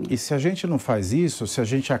crime. E se a gente não faz isso, se a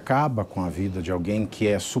gente acaba com a vida de alguém que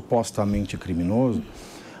é supostamente criminoso,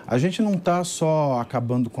 a gente não está só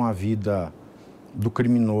acabando com a vida do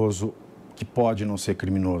criminoso que pode não ser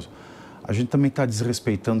criminoso. A gente também está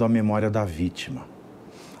desrespeitando a memória da vítima.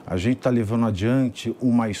 A gente está levando adiante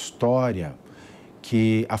uma história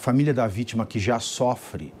que a família da vítima que já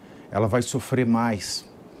sofre, ela vai sofrer mais.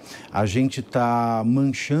 A gente está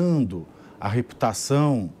manchando a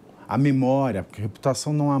reputação, a memória, porque a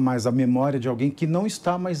reputação não há mais, a memória de alguém que não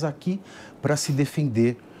está mais aqui para se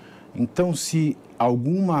defender. Então, se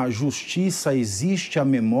alguma justiça existe à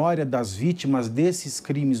memória das vítimas desses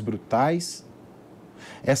crimes brutais,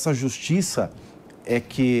 essa justiça é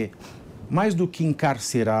que, mais do que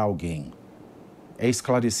encarcerar alguém, é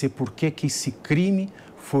esclarecer por que esse crime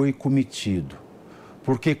foi cometido.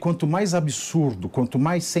 Porque quanto mais absurdo, quanto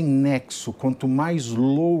mais sem nexo, quanto mais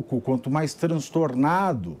louco, quanto mais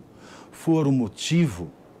transtornado for o motivo,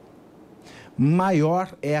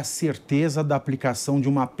 maior é a certeza da aplicação de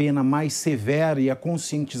uma pena mais severa e a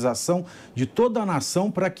conscientização de toda a nação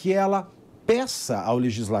para que ela peça ao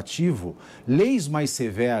legislativo leis mais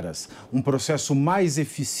severas, um processo mais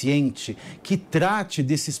eficiente que trate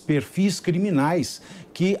desses perfis criminais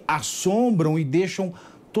que assombram e deixam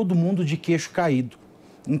todo mundo de queixo caído.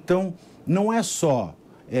 Então, não é só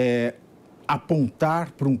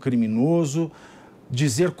apontar para um criminoso,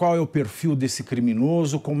 dizer qual é o perfil desse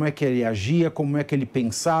criminoso, como é que ele agia, como é que ele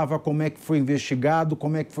pensava, como é que foi investigado,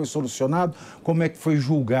 como é que foi solucionado, como é que foi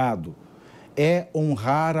julgado. É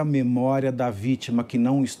honrar a memória da vítima que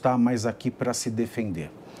não está mais aqui para se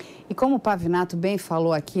defender. E como o Pavinato bem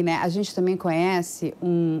falou aqui, né, a gente também conhece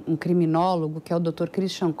um criminólogo, que é o Dr.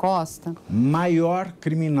 Christian Costa. Maior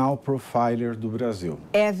criminal profiler do Brasil.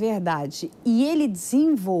 É verdade. E ele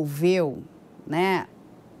desenvolveu, né,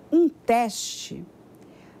 um teste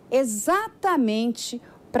exatamente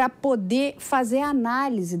para poder fazer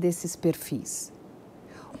análise desses perfis.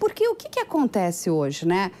 Porque o que acontece hoje,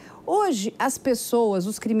 né? Hoje, as pessoas,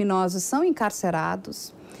 os criminosos, são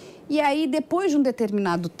encarcerados e aí, depois de um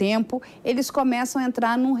determinado tempo, eles começam a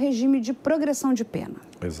entrar num regime de progressão de pena.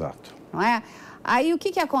 Exato. Não é? Aí, o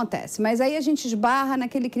que acontece? Mas aí a gente esbarra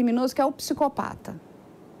naquele criminoso que é o psicopata.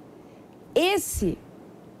 Esse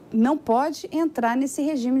não pode entrar nesse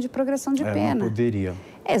regime de progressão de pena. Não poderia.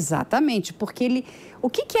 Exatamente, porque o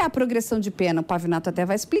que é a progressão de pena? O Pavinato até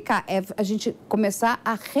vai explicar. É a gente começar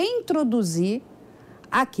a reintroduzir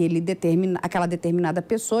aquela determinada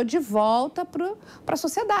pessoa de volta para a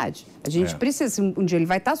sociedade. A gente precisa, um dia ele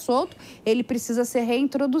vai estar solto, ele precisa ser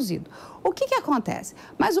reintroduzido. O que acontece?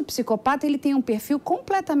 Mas o psicopata, ele tem um perfil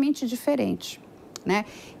completamente diferente. Né?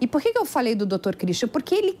 E por que eu falei do Dr. Christian?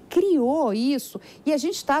 Porque ele criou isso e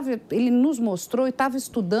ele nos mostrou e estava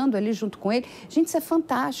estudando ali junto com ele. Gente, isso é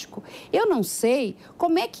fantástico. Eu não sei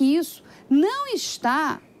como é que isso não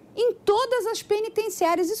está em todas as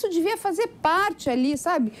penitenciárias. Isso devia fazer parte ali,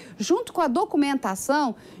 sabe? Junto com a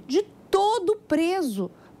documentação de todo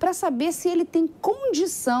preso, para saber se ele tem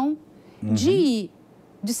condição de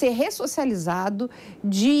ser ressocializado,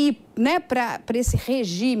 de ir, né, para esse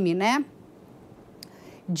regime, né?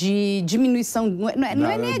 De diminuição, não é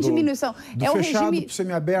nem a diminuição, do é o fechado regime... para o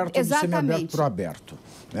semiaberto, do semiaberto para o aberto.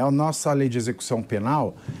 A nossa lei de execução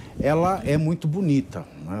penal, ela é muito bonita.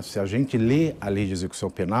 Né? Se a gente lê a lei de execução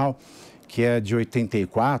penal, que é de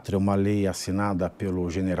 84, é uma lei assinada pelo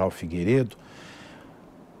general Figueiredo,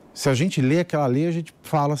 se a gente lê aquela lei, a gente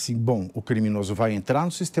fala assim, bom, o criminoso vai entrar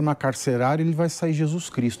no sistema carcerário e ele vai sair Jesus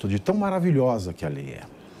Cristo, de tão maravilhosa que a lei é.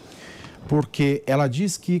 Porque ela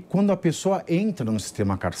diz que quando a pessoa entra no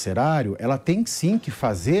sistema carcerário, ela tem sim que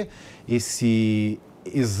fazer esse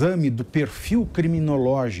exame do perfil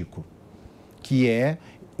criminológico, que é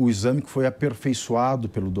o exame que foi aperfeiçoado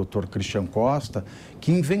pelo Dr. Christian Costa,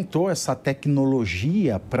 que inventou essa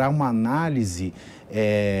tecnologia para uma análise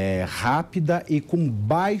rápida e com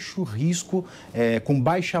baixo risco, com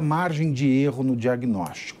baixa margem de erro no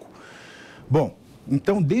diagnóstico. Bom,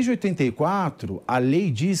 então, desde 84, a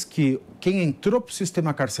lei diz que quem entrou para o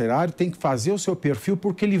sistema carcerário tem que fazer o seu perfil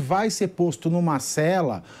porque ele vai ser posto numa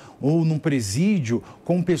cela ou num presídio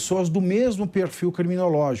com pessoas do mesmo perfil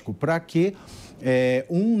criminológico, para que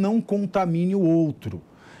um não contamine o outro.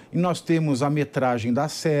 E nós temos a metragem da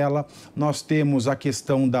cela, nós temos a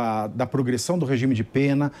questão da progressão do regime de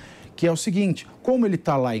pena, que é o seguinte, como ele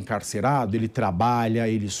está lá encarcerado, ele trabalha,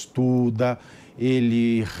 ele estuda,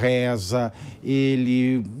 ele reza,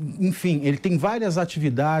 enfim, ele tem várias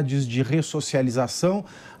atividades de ressocialização.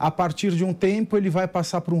 A partir de um tempo, ele vai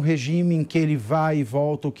passar por um regime em que ele vai e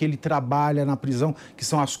volta, ou que ele trabalha na prisão, que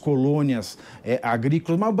são as colônias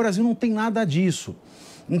agrícolas, mas o Brasil não tem nada disso.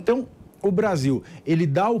 Então, o Brasil, ele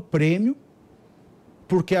dá o prêmio,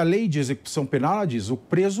 porque a lei de execução penal, ela diz, o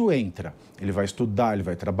preso entra, ele vai estudar, ele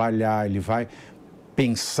vai trabalhar, ele vai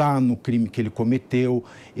pensar no crime que ele cometeu,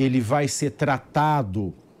 ele vai ser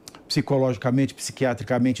tratado psicologicamente,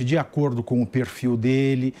 psiquiatricamente, de acordo com o perfil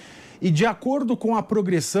dele e de acordo com a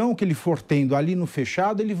progressão que ele for tendo ali no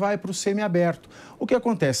fechado, ele vai para o semiaberto. O que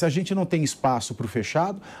acontece? A gente não tem espaço para o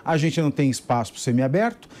fechado, a gente não tem espaço para o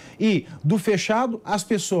semiaberto e do fechado, as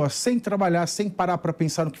pessoas sem trabalhar, sem parar para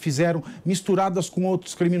pensar no que fizeram, misturadas com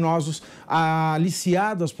outros criminosos,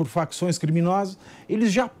 aliciadas por facções criminosas,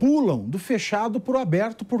 eles já pulam do fechado para o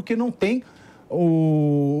aberto porque não tem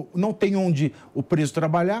onde o preso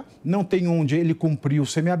trabalhar, não tem onde ele cumprir o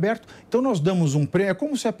semiaberto. Então, nós damos um prêmio. É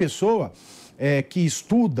como se a pessoa que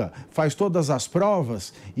estuda, faz todas as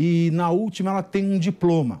provas e, na última, ela tem um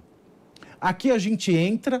diploma. Aqui a gente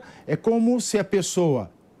entra, é como se a pessoa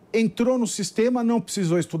entrou no sistema, não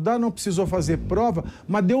precisou estudar, não precisou fazer prova,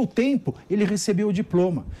 mas deu tempo, ele recebeu o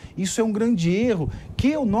diploma. Isso é um grande erro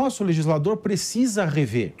que o nosso legislador precisa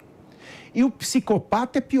rever. E o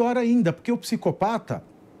psicopata é pior ainda, porque o psicopata,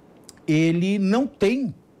 ele não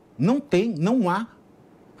há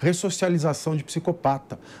ressocialização de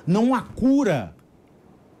psicopata. Não há cura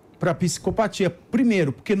para a psicopatia.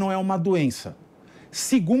 Primeiro, porque não é uma doença.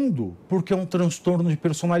 Segundo, porque é um transtorno de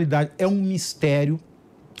personalidade. É um mistério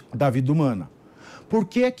da vida humana. Por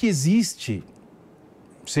que é que existe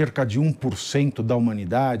cerca de 1% da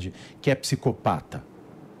humanidade que é psicopata?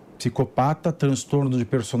 Psicopata, transtorno de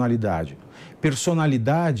personalidade.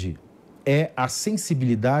 Personalidade é a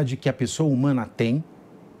sensibilidade que a pessoa humana tem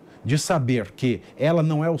de saber que ela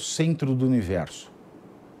não é o centro do universo.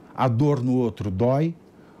 A dor no outro dói,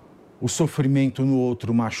 o sofrimento no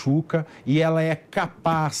outro machuca e ela é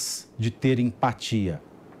capaz de ter empatia.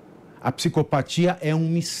 A psicopatia é um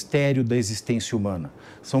mistério da existência humana.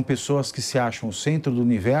 São pessoas que se acham o centro do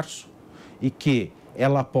universo e que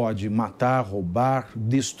ela pode matar, roubar,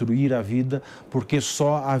 destruir a vida, porque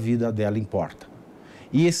só a vida dela importa.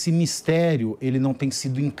 E esse mistério, ele não tem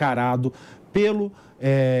sido encarado pelo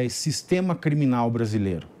sistema criminal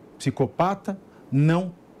brasileiro. Psicopata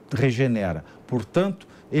não regenera. Portanto,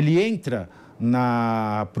 ele entra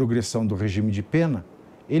na progressão do regime de pena,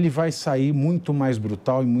 ele vai sair muito mais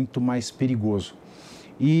brutal e muito mais perigoso.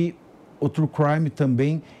 E o true crime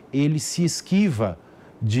também, ele se esquiva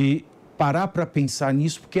de parar para pensar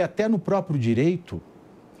nisso, porque até no próprio direito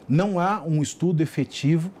não há um estudo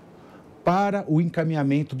efetivo para o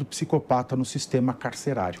encaminhamento do psicopata no sistema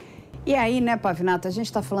carcerário. E aí, né, Pavinato, a gente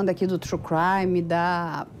está falando aqui do true crime,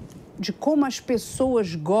 de como as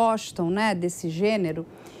pessoas gostam, né, desse gênero.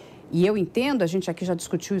 E eu entendo, a gente aqui já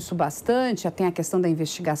discutiu isso bastante, tem a questão da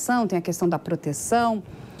investigação, tem a questão da proteção.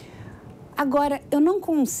 Agora, eu não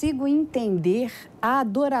consigo entender a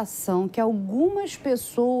adoração que algumas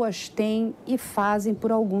pessoas têm e fazem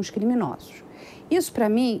por alguns criminosos. Isso, para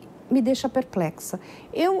mim, me deixa perplexa.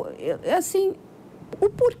 Assim, o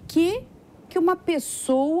porquê que uma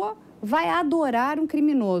pessoa vai adorar um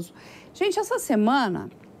criminoso? Gente, essa semana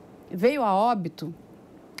veio a óbito,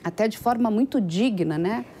 até de forma muito digna,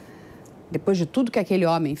 né? Depois de tudo que aquele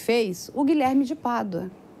homem fez, o Guilherme de Pádua.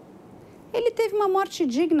 Ele teve uma morte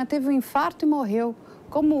digna, teve um infarto e morreu.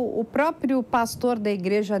 Como o próprio pastor da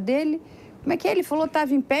igreja dele, como é que ele falou?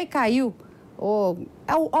 Estava em pé e caiu. Ou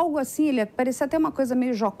algo assim, ele parecia até uma coisa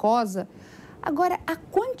meio jocosa. Agora, a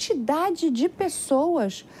quantidade de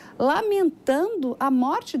pessoas lamentando a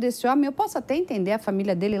morte desse homem, eu posso até entender a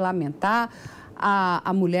família dele lamentar,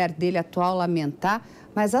 a mulher dele atual lamentar,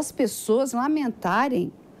 mas as pessoas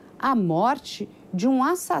lamentarem a morte de um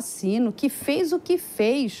assassino que fez o que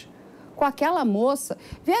fez com aquela moça.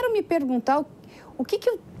 Vieram me perguntar o que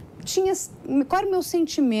eu tinha, qual era o meu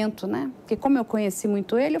sentimento, né? Porque como eu conheci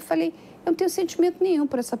muito ele, eu falei, eu não tenho sentimento nenhum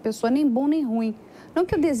por essa pessoa, nem bom nem ruim. Não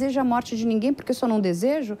que eu deseje a morte de ninguém, porque eu só não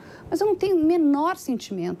desejo, mas eu não tenho o menor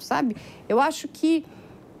sentimento, sabe? Eu acho que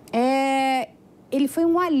ele foi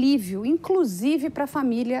um alívio, inclusive para a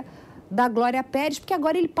família da Glória Pérez, porque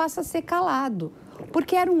agora ele passa a ser calado.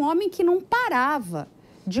 Porque era um homem que não parava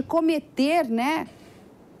de cometer, né,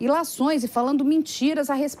 ilações e falando mentiras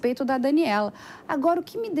a respeito da Daniela. Agora, o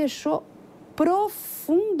que me deixou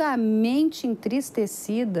profundamente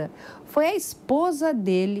entristecida foi a esposa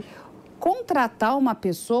dele contratar uma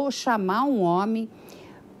pessoa, chamar um homem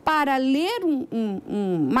para ler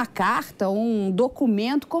uma carta ou um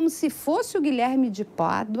documento como se fosse o Guilherme de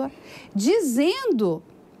Pádua, dizendo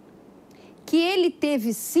que ele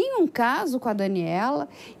teve sim um caso com a Daniela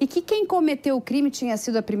e que quem cometeu o crime tinha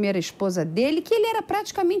sido a primeira esposa dele, que ele era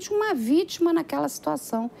praticamente uma vítima naquela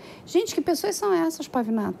situação. Gente, que pessoas são essas,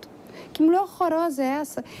 Pavinato? Que mulher horrorosa é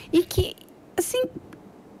essa? E que, assim,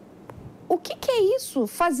 o que é isso?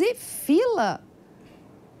 Fazer fila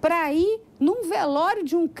para ir num velório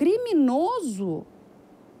de um criminoso?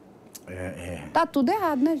 Tá tudo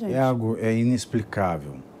errado, né, gente? É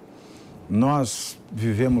inexplicável. Nós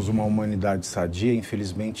vivemos uma humanidade sadia?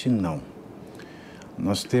 Infelizmente, não.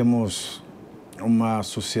 Nós temos uma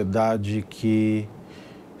sociedade que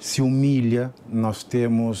se humilha, nós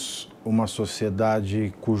temos uma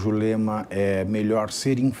sociedade cujo lema é melhor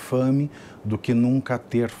ser infame do que nunca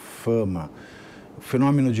ter fama. O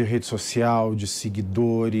fenômeno de rede social, de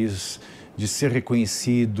seguidores, de ser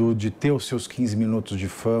reconhecido, de ter os seus 15 minutos de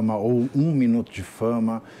fama ou 1 minuto de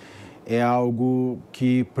fama, é algo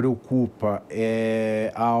que preocupa,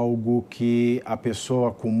 é algo que a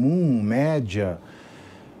pessoa comum, média,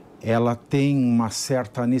 ela tem uma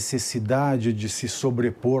certa necessidade de se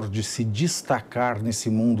sobrepor, de se destacar nesse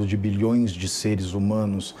mundo de bilhões de seres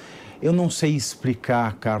humanos. Eu não sei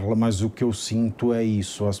explicar, Carla, mas o que eu sinto é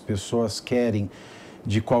isso. As pessoas querem,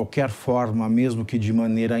 de qualquer forma, mesmo que de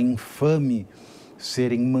maneira infame,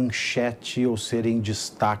 serem manchete ou serem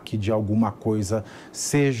destaque de alguma coisa,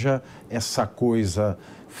 seja essa coisa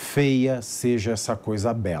feia, seja essa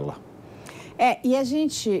coisa bela. E a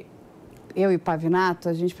gente, eu e Pavinato,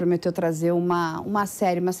 a gente prometeu trazer uma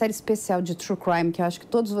série especial de True Crime, que eu acho que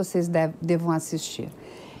todos vocês devam assistir.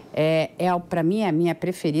 Para mim, é a minha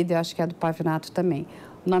preferida, eu acho que é a do Pavinato também.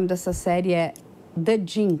 O nome dessa série é The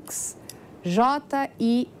Jinx,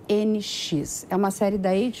 Jinx. É uma série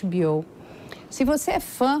da HBO. Se você é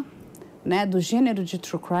fã, né, do gênero de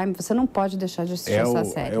True Crime, você não pode deixar de assistir essa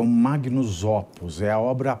série. É o magnus opus, é a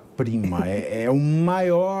obra-prima, é o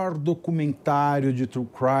maior documentário de True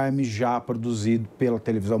Crime já produzido pela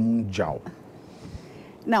televisão mundial.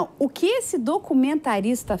 Não, o que esse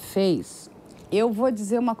documentarista fez, eu vou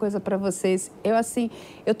dizer uma coisa para vocês,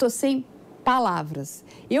 eu tô sem palavras.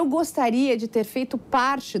 Eu gostaria de ter feito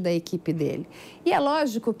parte da equipe dele. E é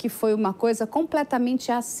lógico que foi uma coisa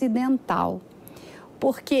completamente acidental,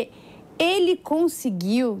 porque ele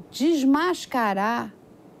conseguiu desmascarar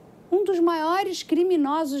um dos maiores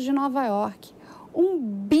criminosos de Nova York, um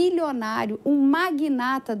bilionário, um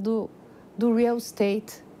magnata do real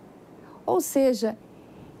estate. Ou seja,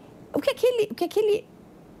 o que aquele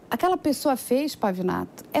aquela pessoa fez,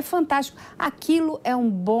 Pavinato, é fantástico. Aquilo é um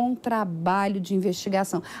bom trabalho de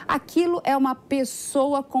investigação. Aquilo é uma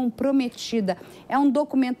pessoa comprometida. É um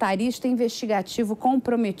documentarista investigativo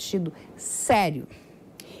comprometido. Sério.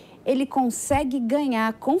 Ele consegue ganhar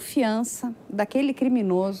a confiança daquele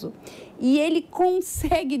criminoso e ele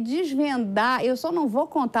consegue desvendar. Eu só não vou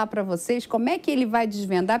contar para vocês como é que ele vai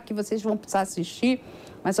desvendar, porque vocês vão precisar assistir,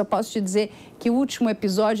 mas eu posso te dizer que o último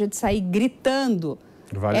episódio é de sair gritando.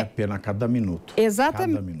 Vale a pena cada minuto.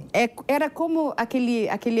 Exatamente. Cada minuto. Era como aquele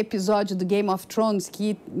episódio do Game of Thrones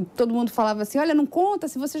que todo mundo falava assim, olha, não conta,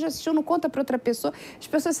 se você já assistiu, não conta para outra pessoa. As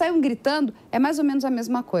pessoas saíam gritando, é mais ou menos a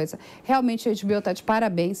mesma coisa. Realmente a HBO está de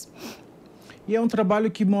parabéns. E é um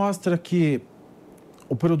trabalho que mostra que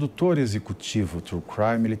o produtor executivo True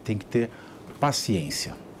Crime, ele tem que ter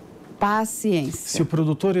paciência. Paciência. Se o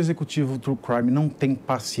produtor executivo True Crime não tem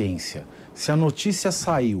paciência, se a notícia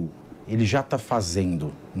saiu, ele já está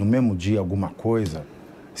fazendo no mesmo dia alguma coisa,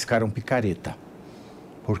 esse cara é um picareta.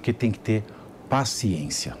 Porque tem que ter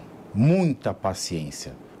paciência, muita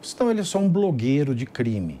paciência. Senão ele é só um blogueiro de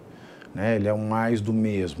crime, né? Ele é um mais do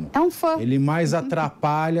mesmo. É um fã. Ele mais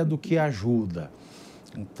atrapalha do que ajuda.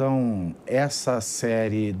 Então, essa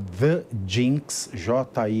série The Jinx,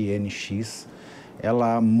 Jinx,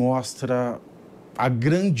 ela mostra a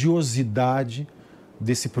grandiosidade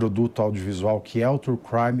desse produto audiovisual que é o True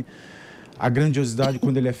Crime, a grandiosidade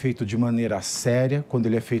quando ele é feito de maneira séria, quando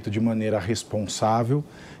ele é feito de maneira responsável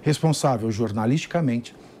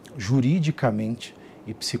jornalisticamente, juridicamente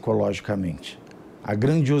e psicologicamente. A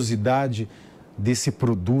grandiosidade desse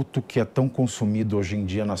produto que é tão consumido hoje em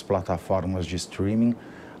dia nas plataformas de streaming,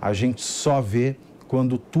 a gente só vê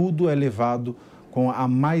quando tudo é levado com a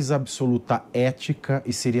mais absoluta ética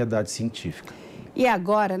e seriedade científica. E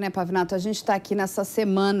agora, né, Pavinato, a gente está aqui nessa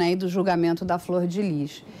semana aí do julgamento da Flor de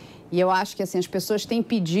Lis. E eu acho que, assim, as pessoas têm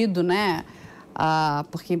pedido, né,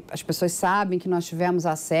 porque as pessoas sabem que nós tivemos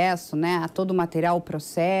acesso, né, a todo o material, o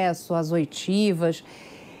processo, as oitivas.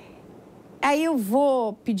 Aí eu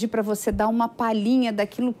vou pedir para você dar uma palhinha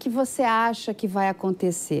daquilo que você acha que vai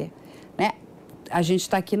acontecer, né? A gente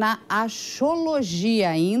está aqui na achologia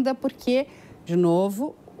ainda, porque, de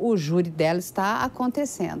novo, o júri dela está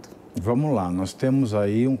acontecendo. Vamos lá, nós temos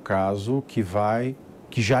aí um caso que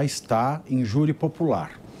já está em júri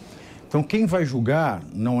popular. Então, quem vai julgar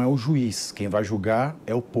não é o juiz, quem vai julgar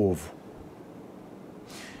é o povo.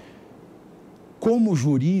 Como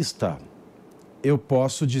jurista, eu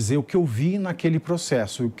posso dizer o que eu vi naquele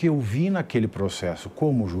processo. E o que eu vi naquele processo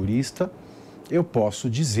como jurista, eu posso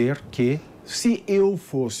dizer que, se eu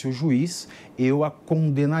fosse o juiz, eu a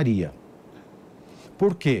condenaria.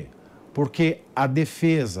 Por quê? Porque a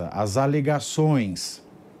defesa, as alegações,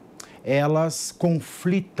 elas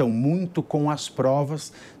conflitam muito com as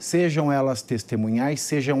provas, sejam elas testemunhais,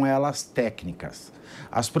 sejam elas técnicas.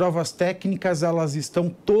 As provas técnicas, elas estão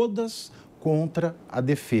todas contra a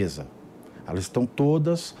defesa. Elas estão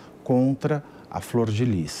todas contra a Flor de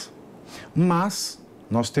Lis. Mas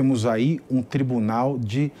nós temos aí um tribunal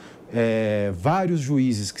de vários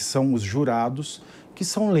juízes que são os jurados, que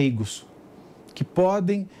são leigos, que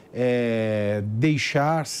podem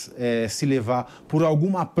deixar se levar por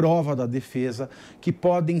alguma prova da defesa, que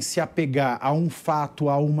podem se apegar a um fato,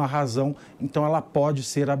 a uma razão, então ela pode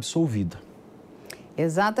ser absolvida.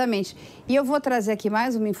 Exatamente. E eu vou trazer aqui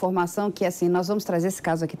mais uma informação que, assim, nós vamos trazer esse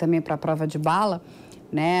caso aqui também para a prova de bala,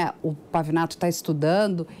 né? O Pavinato está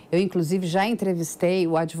estudando. Eu, inclusive, já entrevistei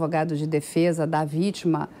o advogado de defesa da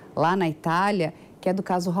vítima lá na Itália, que é do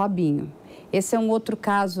caso Robinho. Esse é um outro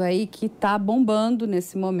caso aí que está bombando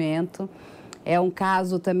nesse momento. É um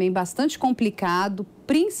caso também bastante complicado,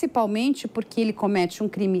 principalmente porque ele comete um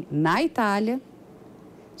crime na Itália,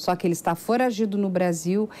 só que ele está foragido no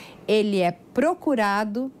Brasil, ele é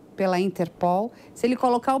procurado pela Interpol. Se ele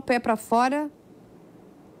colocar o pé para fora,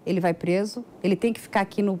 ele vai preso, ele tem que ficar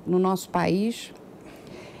aqui no nosso país.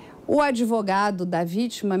 O advogado da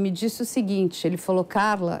vítima me disse o seguinte, ele falou,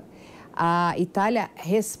 Carla, a Itália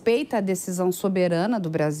respeita a decisão soberana do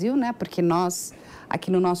Brasil, né? Porque nós, aqui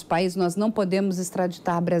no nosso país, nós não podemos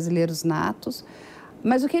extraditar brasileiros natos,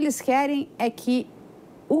 mas o que eles querem é que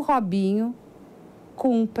o Robinho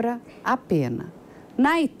cumpra a pena,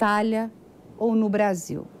 na Itália ou no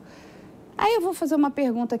Brasil. Aí eu vou fazer uma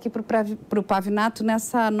pergunta aqui para o Pavinato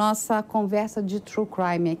nessa nossa conversa de True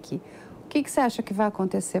Crime aqui. O que você acha que vai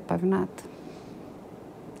acontecer, Pavinato?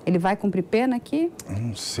 Ele vai cumprir pena aqui?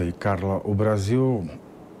 Não sei, Carla. O Brasil,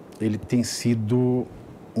 ele tem sido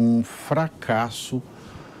um fracasso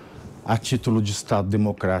a título de Estado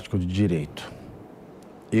democrático de direito.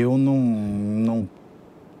 Eu não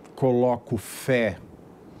coloco fé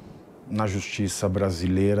na justiça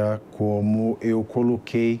brasileira como eu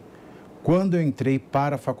coloquei quando eu entrei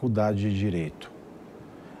para a faculdade de Direito.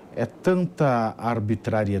 É tanta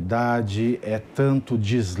arbitrariedade, é tanto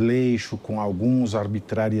desleixo com alguns,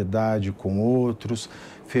 arbitrariedade com outros,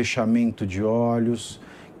 fechamento de olhos,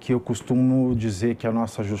 que eu costumo dizer que a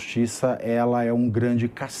nossa justiça, ela é um grande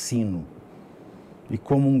cassino. E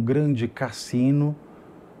como um grande cassino,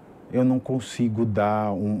 eu não consigo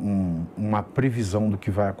dar uma previsão do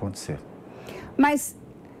que vai acontecer. Mas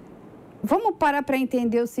vamos parar para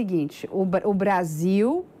entender o seguinte, o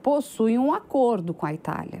Brasil possui um acordo com a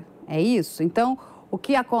Itália, é isso? Então, o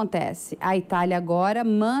que acontece? A Itália agora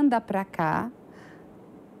manda para cá,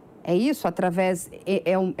 é isso? Através,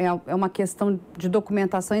 é uma questão de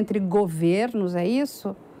documentação entre governos, é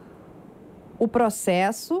isso? O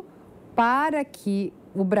processo para que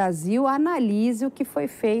o Brasil analise o que foi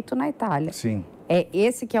feito na Itália. Sim. É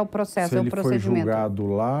esse que é o processo, é o procedimento. Se ele foi julgado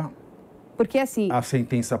lá, porque assim, a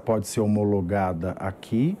sentença pode ser homologada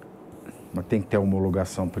aqui, mas tem que ter a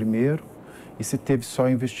homologação primeiro. E se teve só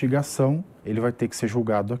a investigação, ele vai ter que ser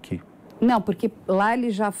julgado aqui. Não, porque lá ele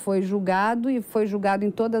já foi julgado e foi julgado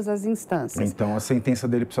em todas as instâncias. Então, a sentença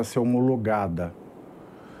dele precisa ser homologada.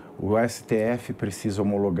 O STF precisa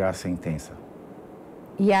homologar a sentença.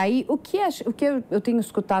 E aí, o que eu tenho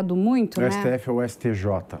escutado muito, O né? STF é o STJ.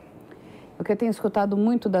 O que eu tenho escutado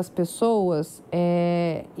muito das pessoas,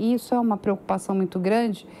 e isso é uma preocupação muito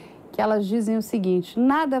grande, que elas dizem o seguinte,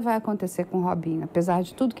 nada vai acontecer com o Robinho, apesar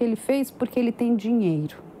de tudo que ele fez, porque ele tem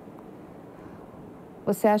dinheiro.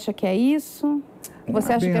 Você acha que é isso?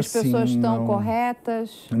 Você acha que as pessoas estão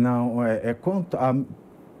corretas? Não, é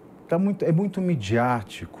muito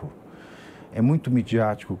midiático. É muito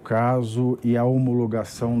midiático o caso e a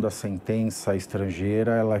homologação da sentença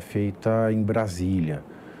estrangeira ela é feita em Brasília.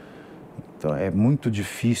 Então, é muito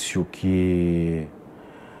difícil que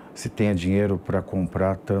se tenha dinheiro para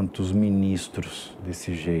comprar tantos ministros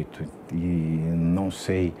desse jeito. E não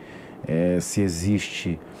sei se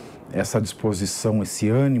existe essa disposição, esse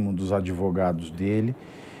ânimo dos advogados dele.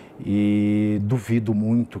 E duvido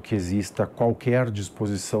muito que exista qualquer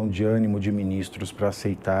disposição de ânimo de ministros para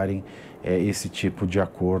aceitarem esse tipo de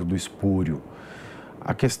acordo espúrio.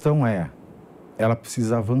 A questão ela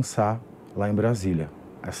precisa avançar lá em Brasília.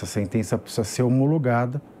 Essa sentença precisa ser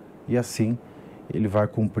homologada e assim ele vai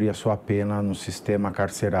cumprir a sua pena no sistema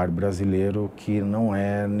carcerário brasileiro, que não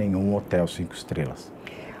é nenhum hotel 5 estrelas.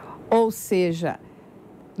 Ou seja,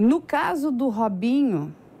 no caso do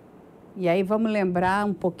Robinho, e aí vamos lembrar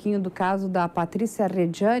um pouquinho do caso da Patrícia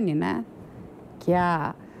Reggiani, né? Que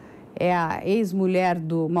é a ex-mulher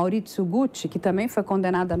do Maurizio Gucci, que também foi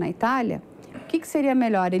condenada na Itália. O que seria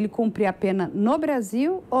melhor, ele cumprir a pena no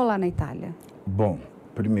Brasil ou lá na Itália? Bom,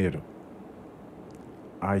 primeiro,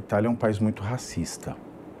 a Itália é um país muito racista.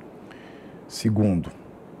 Segundo,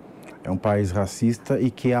 é um país racista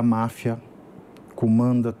e que a máfia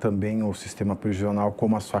comanda também o sistema prisional,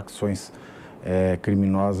 como as facções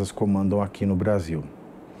criminosas comandam aqui no Brasil.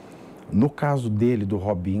 No caso dele, do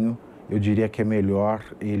Robinho, eu diria que é melhor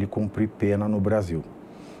ele cumprir pena no Brasil.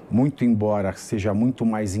 Muito embora seja muito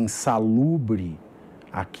mais insalubre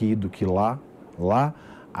aqui do que lá,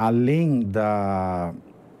 além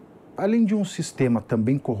de um sistema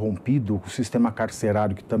também corrompido, o sistema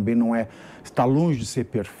carcerário que também não está longe de ser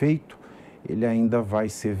perfeito, ele ainda vai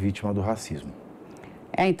ser vítima do racismo.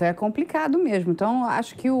 Então é complicado mesmo. Então,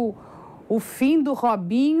 acho que o fim do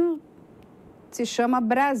Robinho se chama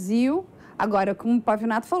Brasil. Agora, como o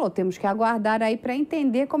Pavinato falou, temos que aguardar aí para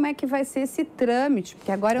entender como é que vai ser esse trâmite,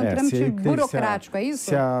 porque agora é um trâmite burocrático, é isso?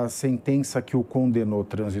 Se a sentença que o condenou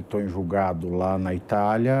transitou em julgado lá na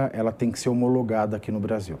Itália, ela tem que ser homologada aqui no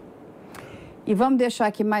Brasil. E vamos deixar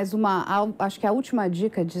aqui mais acho que a última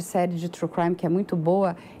dica de série de True Crime, que é muito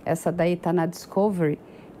boa, essa daí está na Discovery,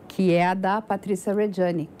 que é a da Patrícia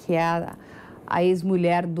Reggiani, que é a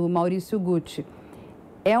ex-mulher do Maurizio Gucci.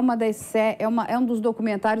 É um dos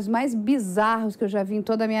documentários mais bizarros que eu já vi em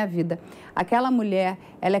toda a minha vida. Aquela mulher,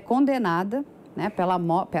 ela é condenada, né,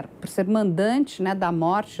 por ser mandante, né, da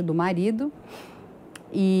morte do marido,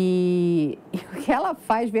 e o que ela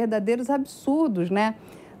faz verdadeiros absurdos, né?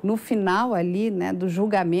 No final ali, né, do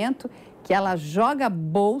julgamento, que ela joga a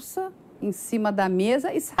bolsa em cima da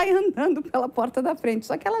mesa e sai andando pela porta da frente.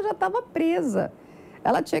 Só que ela já estava presa.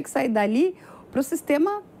 Ela tinha que sair dali para o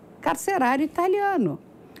sistema carcerário italiano.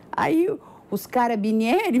 Aí os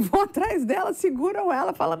carabinieri vão atrás dela, seguram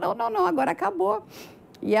ela, falam, não, agora acabou.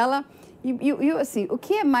 E ela... E assim, o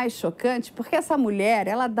que é mais chocante, porque essa mulher,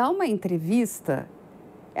 ela dá uma entrevista...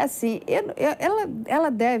 Assim, ela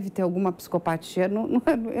deve ter alguma psicopatia.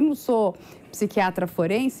 Eu não sou psiquiatra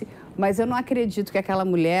forense, mas eu não acredito que aquela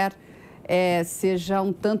mulher seja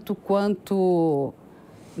um tanto quanto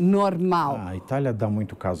normal. A Itália dá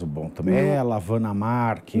muito caso bom também. Ela, Vanna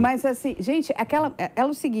Marchi. Mas assim, gente, ela é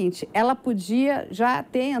o seguinte, ela podia já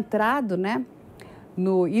ter entrado, né,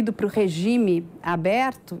 ido para o regime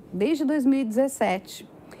aberto desde 2017.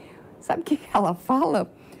 Sabe o que ela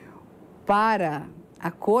fala para a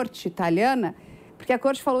corte italiana? Porque a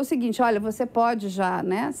corte falou o seguinte, olha, você pode já,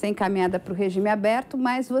 né, ser encaminhada para o regime aberto,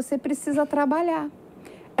 mas você precisa trabalhar.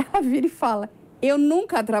 Ela vira e fala, eu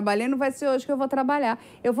nunca trabalhei, não vai ser hoje que eu vou trabalhar.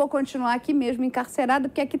 Eu vou continuar aqui mesmo, encarcerada,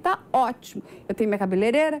 porque aqui está ótimo. Eu tenho minha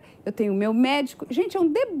cabeleireira, eu tenho o meu médico. Gente, é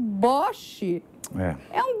um deboche.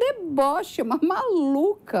 É um deboche, uma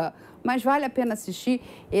maluca. Mas vale a pena assistir.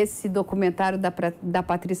 Esse documentário da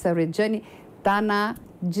Patrícia Reggiani está na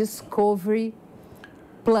Discovery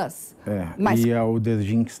Plus. Mas... E o The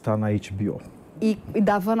Jinx está na HBO. E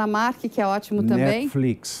da Vanna Marchi, que é ótimo também.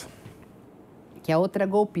 Netflix. Que é outra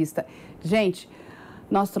golpista. Gente,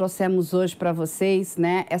 nós trouxemos hoje para vocês,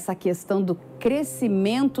 né, essa questão do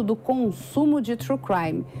crescimento do consumo de true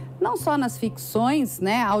crime. Não só nas ficções,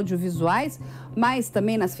 né, audiovisuais, mas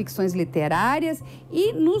também nas ficções literárias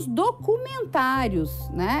e nos documentários,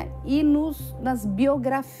 né, e nas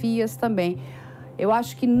biografias também. Eu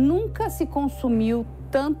acho que nunca se consumiu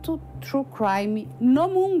tanto true crime no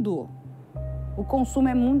mundo. O consumo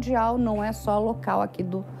é mundial, não é só local aqui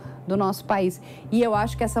do nosso país. E eu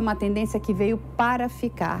acho que essa é uma tendência que veio para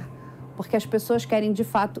ficar, porque as pessoas querem, de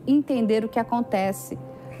fato, entender o que acontece,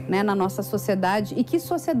 né, na nossa sociedade e que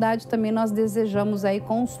sociedade também nós desejamos aí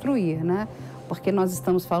construir, né? Porque nós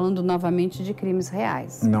estamos falando novamente de crimes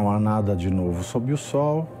reais. Não há nada de novo sob o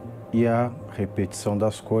sol e a repetição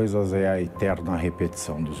das coisas é a eterna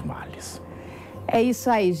repetição dos males. É isso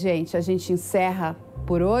aí, gente. A gente encerra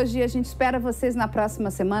por hoje e a gente espera vocês na próxima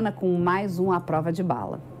semana com mais um A Prova de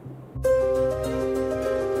Bala.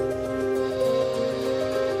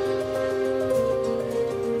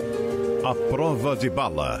 A Prova de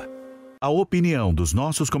Bala. A opinião dos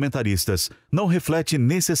nossos comentaristas não reflete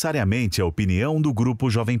necessariamente a opinião do Grupo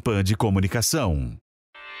Jovem Pan de Comunicação.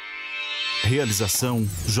 Realização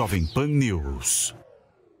Jovem Pan News.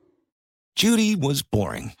 Judy was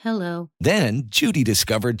boring. Hello. Then Judy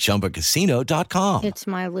discovered ChumbaCasino.com. It's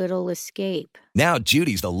my little escape. Now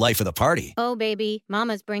Judy's the life of the party. Oh, baby,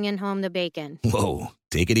 mama's bringing home the bacon. Whoa,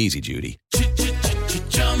 take it easy, Judy.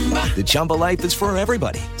 The Chumba life is for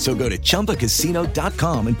everybody. So go to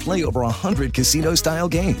ChumbaCasino.com and play over 100 casino-style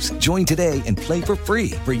games. Join today and play for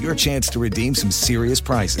free for your chance to redeem some serious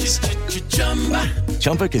prizes.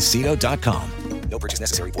 ChumbaCasino.com. No purchase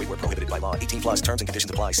necessary. Void where prohibited by law. 18+ terms and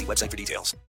conditions apply. See website for details.